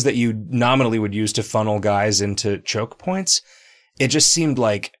of the things that you nominally would use to funnel guys into choke points, it just seemed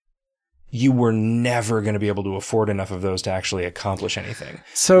like you were never going to be able to afford enough of those to actually accomplish anything.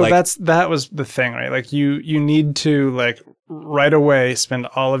 So that was the thing, right? Like you need to like right away spend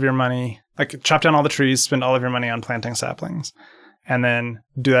all of your money, like chop down all the trees, spend all of your money on planting saplings. And then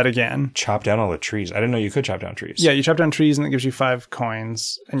do that again. Chop down all the trees. I didn't know you could chop down trees. Yeah, you chop down trees and it gives you 5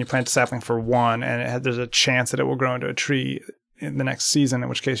 coins. And you plant a sapling for 1. And there's a chance that it will grow into a tree in the next season, in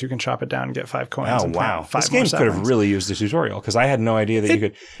which case you can chop it down and get 5 coins. Oh, and wow. 5 This game could have really used a tutorial because I had no idea that you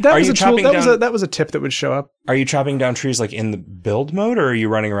could. That was a tip that would show up. Are you chopping down trees like in the build mode or are you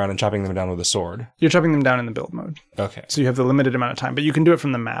running around and chopping them down with a sword? You're chopping them down in the build mode. Okay. So you have the limited amount of time, but you can do it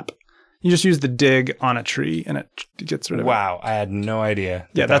from the map. You just use the dig on a tree and it gets rid of it. Wow, I had no idea.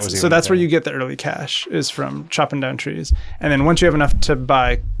 Yeah, that's where you get the early cash, is from chopping down trees. And then once you have enough to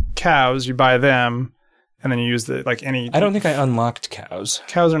buy cows, you buy them, and then you use the I don't think I unlocked cows.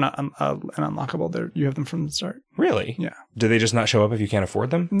 Cows are not unlockable. You have them from the start. Really? Yeah. Do they just not show up if you can't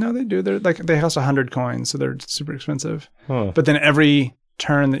afford them? No, they do. They cost 100 coins, so they're super expensive. Huh. But then every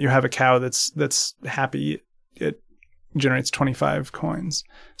turn that you have a cow that's happy, it generates 25 coins.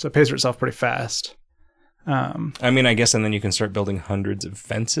 So it pays for itself pretty fast. I guess, and then you can start building hundreds of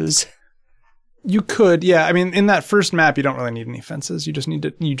fences. You could, yeah. I mean, in that first map, you don't really need any fences. You just need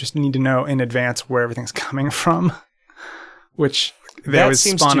to know in advance where everything's coming from, which they always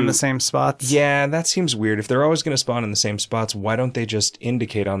spawn in the same spots. Yeah, that seems weird. If they're always going to spawn in the same spots, why don't they just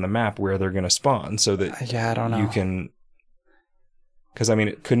indicate on the map where they're going to spawn so that I don't know. You can? Because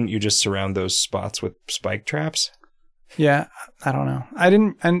couldn't you just surround those spots with spike traps? Yeah, I don't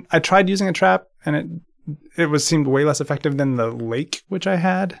know. I tried using a trap, and it seemed way less effective than the lake, which I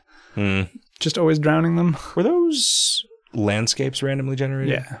had. Just always drowning them. Were those landscapes randomly generated?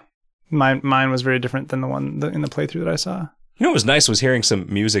 Yeah. Mine was very different than the one in the playthrough that I saw. You know what was nice was hearing some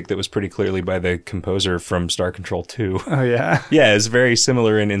music that was pretty clearly by the composer from Star Control 2. Oh, yeah? Yeah, it's very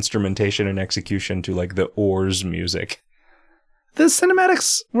similar in instrumentation and execution to like the Oars music. The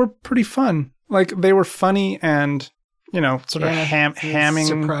cinematics were pretty fun. Like, they were funny and, sort of hamming.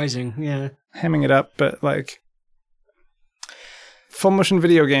 Surprising, yeah. Hamming it up, but like full motion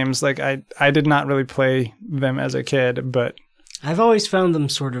video games, like I did not really play them as a kid, but I've always found them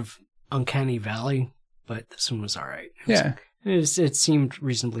sort of uncanny valley, but this one was all right. It seemed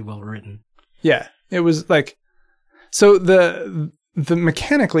reasonably well written. Yeah, it was like, so the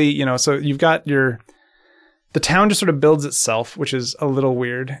mechanically, so you've got the town just sort of builds itself, which is a little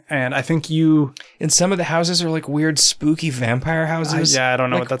weird. And I think and some of the houses are like weird, spooky vampire houses. I don't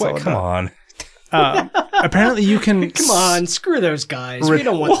know what that's all about. Come on. Apparently you can... Come on, screw those guys. We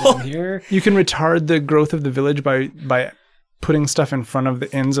don't want them here. You can retard the growth of the village by putting stuff in front of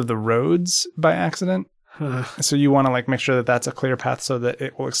the ends of the roads by accident. So you want to like make sure that that's a clear path so that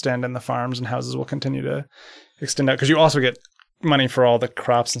it will extend and the farms and houses will continue to extend out. Because you also get money for all the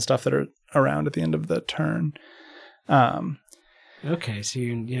crops and stuff that are around at the end of the turn. Okay, so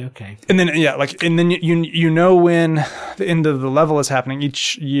okay. And then you know when the end of the level is happening.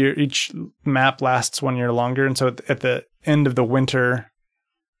 Each map lasts 1 year longer, and so at the end of the winter,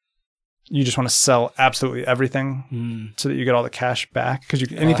 you just want to sell absolutely everything so that you get all the cash back.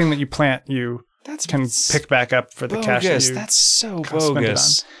 Because anything that you plant, you can pick back up for the cash. That's so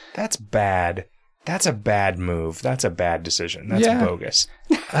bogus. That's bad. That's a bad move. That's a bad decision. That's bogus.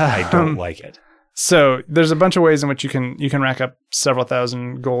 I don't like it. So there's a bunch of ways in which you can rack up several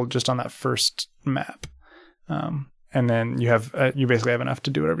thousand gold just on that first map, and then you basically have enough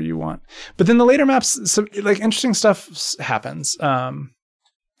to do whatever you want. But then the later maps, like interesting stuff happens.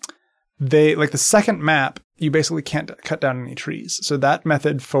 The second map, you basically can't cut down any trees. So that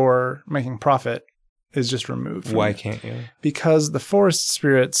method for making profit is just removed. Why can't you? Because the forest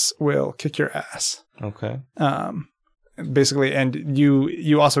spirits will kick your ass. Okay. Basically, and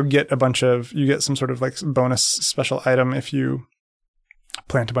you also get some sort of like bonus special item if you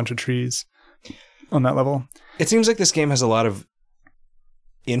plant a bunch of trees on that level. It seems like this game has a lot of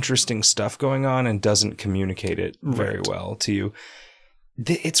interesting stuff going on and doesn't communicate it very well to you.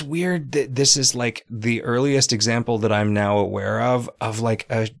 it's weird that this is like the earliest example that I'm now aware of like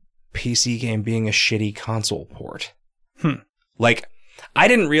a PC game being a shitty console port. Like, I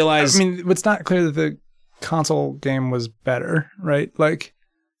didn't realize. I mean, it's not clear that the console game was better, right? Like,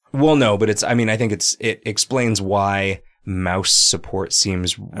 well, no, but I think it explains why mouse support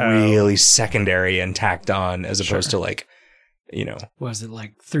seems really secondary and tacked on as opposed to like, Was it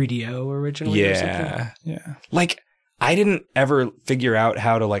like 3DO originally? Or something? Yeah. Like, I didn't ever figure out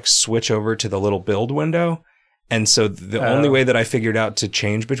how to like switch over to the little build window. And so the only way that I figured out to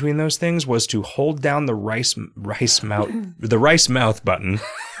change between those things was to hold down the rice mouth button,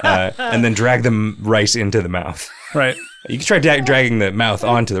 and then drag the rice into the mouth. Right. You can try dragging the mouth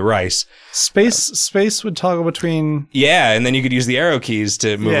onto the rice. Space would toggle between. Yeah, and then you could use the arrow keys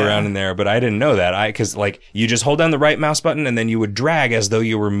to move around in there. But I didn't know that. Because like you just hold down the right mouse button and then you would drag as though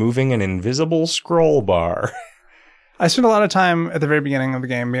you were moving an invisible scroll bar. I spent a lot of time at the very beginning of the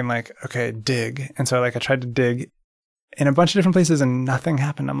game being like, okay, dig. And so like I tried to dig in a bunch of different places and nothing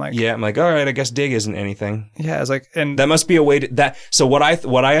happened. I'm like, all right, I guess dig isn't anything. Yeah, I was like, and that must be a way to that. So what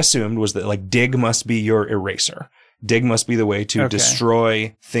I assumed was that like dig must be your eraser. Dig must be the way to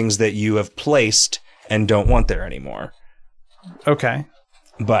destroy things that you have placed and don't want there anymore. Okay.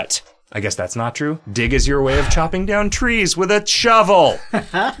 But I guess that's not true. Dig is your way of chopping down trees with a shovel.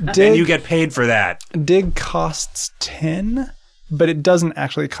 And you get paid for that. Dig costs 10, but it doesn't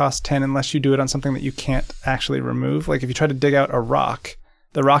actually cost 10 unless you do it on something that you can't actually remove. Like if you try to dig out a rock,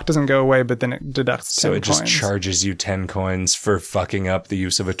 the rock doesn't go away, but then it deducts 10 So it just coins. charges you 10 coins for fucking up the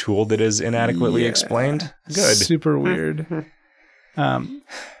use of a tool that is inadequately explained? Good. Super weird. I'm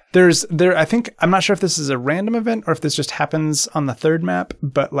not sure if this is a random event or if this just happens on the third map,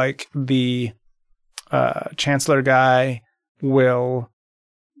 but like the Chancellor guy will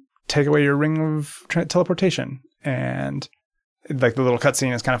take away your ring of teleportation, and like the little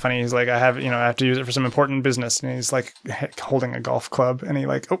cutscene is kind of funny. He's like, I have to use it for some important business, and he's like holding a golf club, and he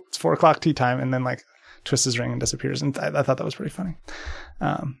like, oh, it's 4:00 tea time, and then like twists his ring and disappears, and I thought that was pretty funny.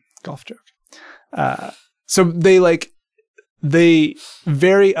 Golf joke. So they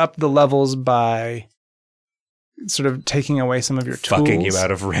vary up the levels by sort of taking away some of your tools. Fucking you out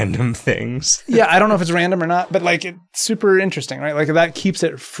of random things. Yeah, I don't know if it's random or not, but like it's super interesting, right? Like that keeps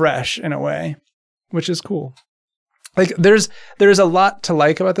it fresh in a way, which is cool. Like there's a lot to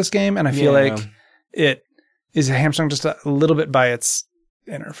like about this game, and I feel like it is hamstrung just a little bit by its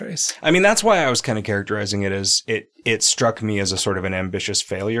interface. I mean, that's why I was kind of characterizing it as it struck me as a sort of an ambitious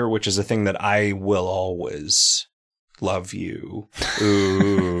failure, which is a thing that I will always love you.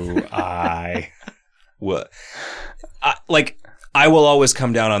 Ooh, I will always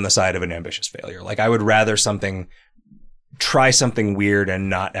come down on the side of an ambitious failure. Like I would rather try something weird and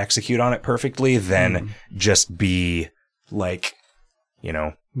not execute on it perfectly than just be like,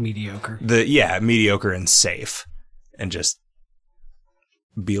 mediocre. Mediocre and safe, and just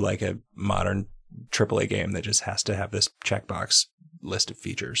be like a modern AAA game that just has to have this checkbox list of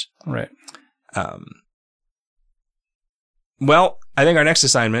features. Right. Well, I think our next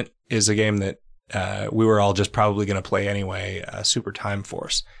assignment is a game that we were all just probably going to play anyway, Super Time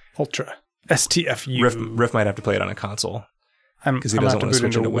Force. Ultra. STFU. Riff might have to play it on a console because he doesn't want to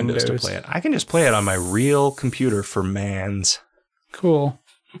switch into Windows to play it. I can just play it on my real computer for mans. Cool.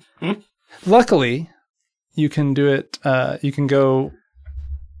 Luckily, you can do it. You can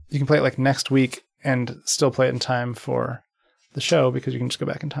play it like next week and still play it in time for the show because you can just go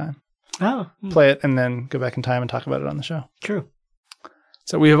back in time. Oh. Play it and then go back in time and talk about it on the show. True.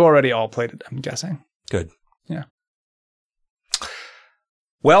 So we have already all played it, I'm guessing. Good. Yeah.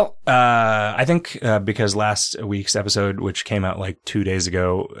 Well, I think because last week's episode, which came out like 2 days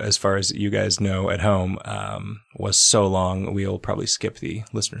ago, as far as you guys know at home, was so long, we'll probably skip the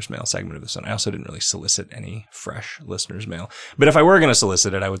listener's mail segment of this one. I also didn't really solicit any fresh listener's mail. But if I were going to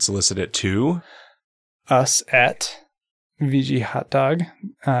solicit it, I would solicit it to us at VG Hot Dog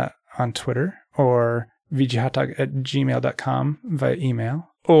on Twitter, or vghotdog@gmail.com via email,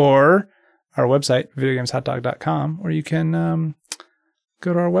 or our website, videogameshotdog.com, where you can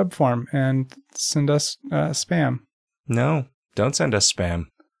go to our web form and send us spam. No, don't send us spam.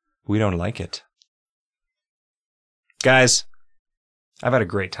 We don't like it. Guys, I've had a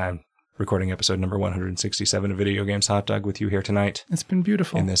great time recording episode number 167 of Video Games Hot Dog with you here tonight. It's been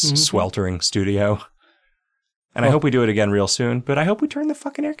beautiful. In this sweltering studio. And I hope we do it again real soon, but I hope we turn the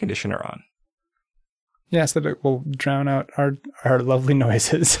fucking air conditioner on. Yes, that it will drown out our lovely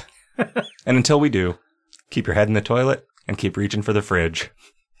noises. And until we do, keep your head in the toilet and keep reaching for the fridge.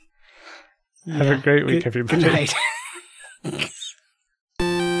 Have a great week, everybody. Good night.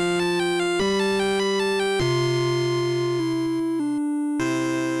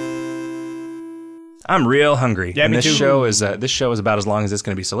 I'm real hungry. Yeah, and me this too. show is about as long as it's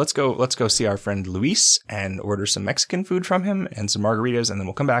going to be. So let's go see our friend Luis and order some Mexican food from him and some margaritas, and then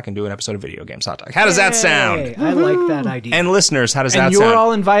we'll come back and do an episode of Video Games Hot Dog. How does that sound? Hey, I like that idea. And listeners, how does And that you're sound?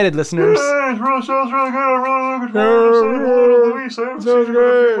 all invited, listeners. Hey, it really sounds really good. I'm really looking forward to saying hello to Luis. I haven't seen him in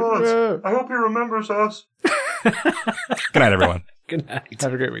a few months. I hope he remembers us. Good night, everyone. Good night.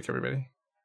 Have a great week, everybody.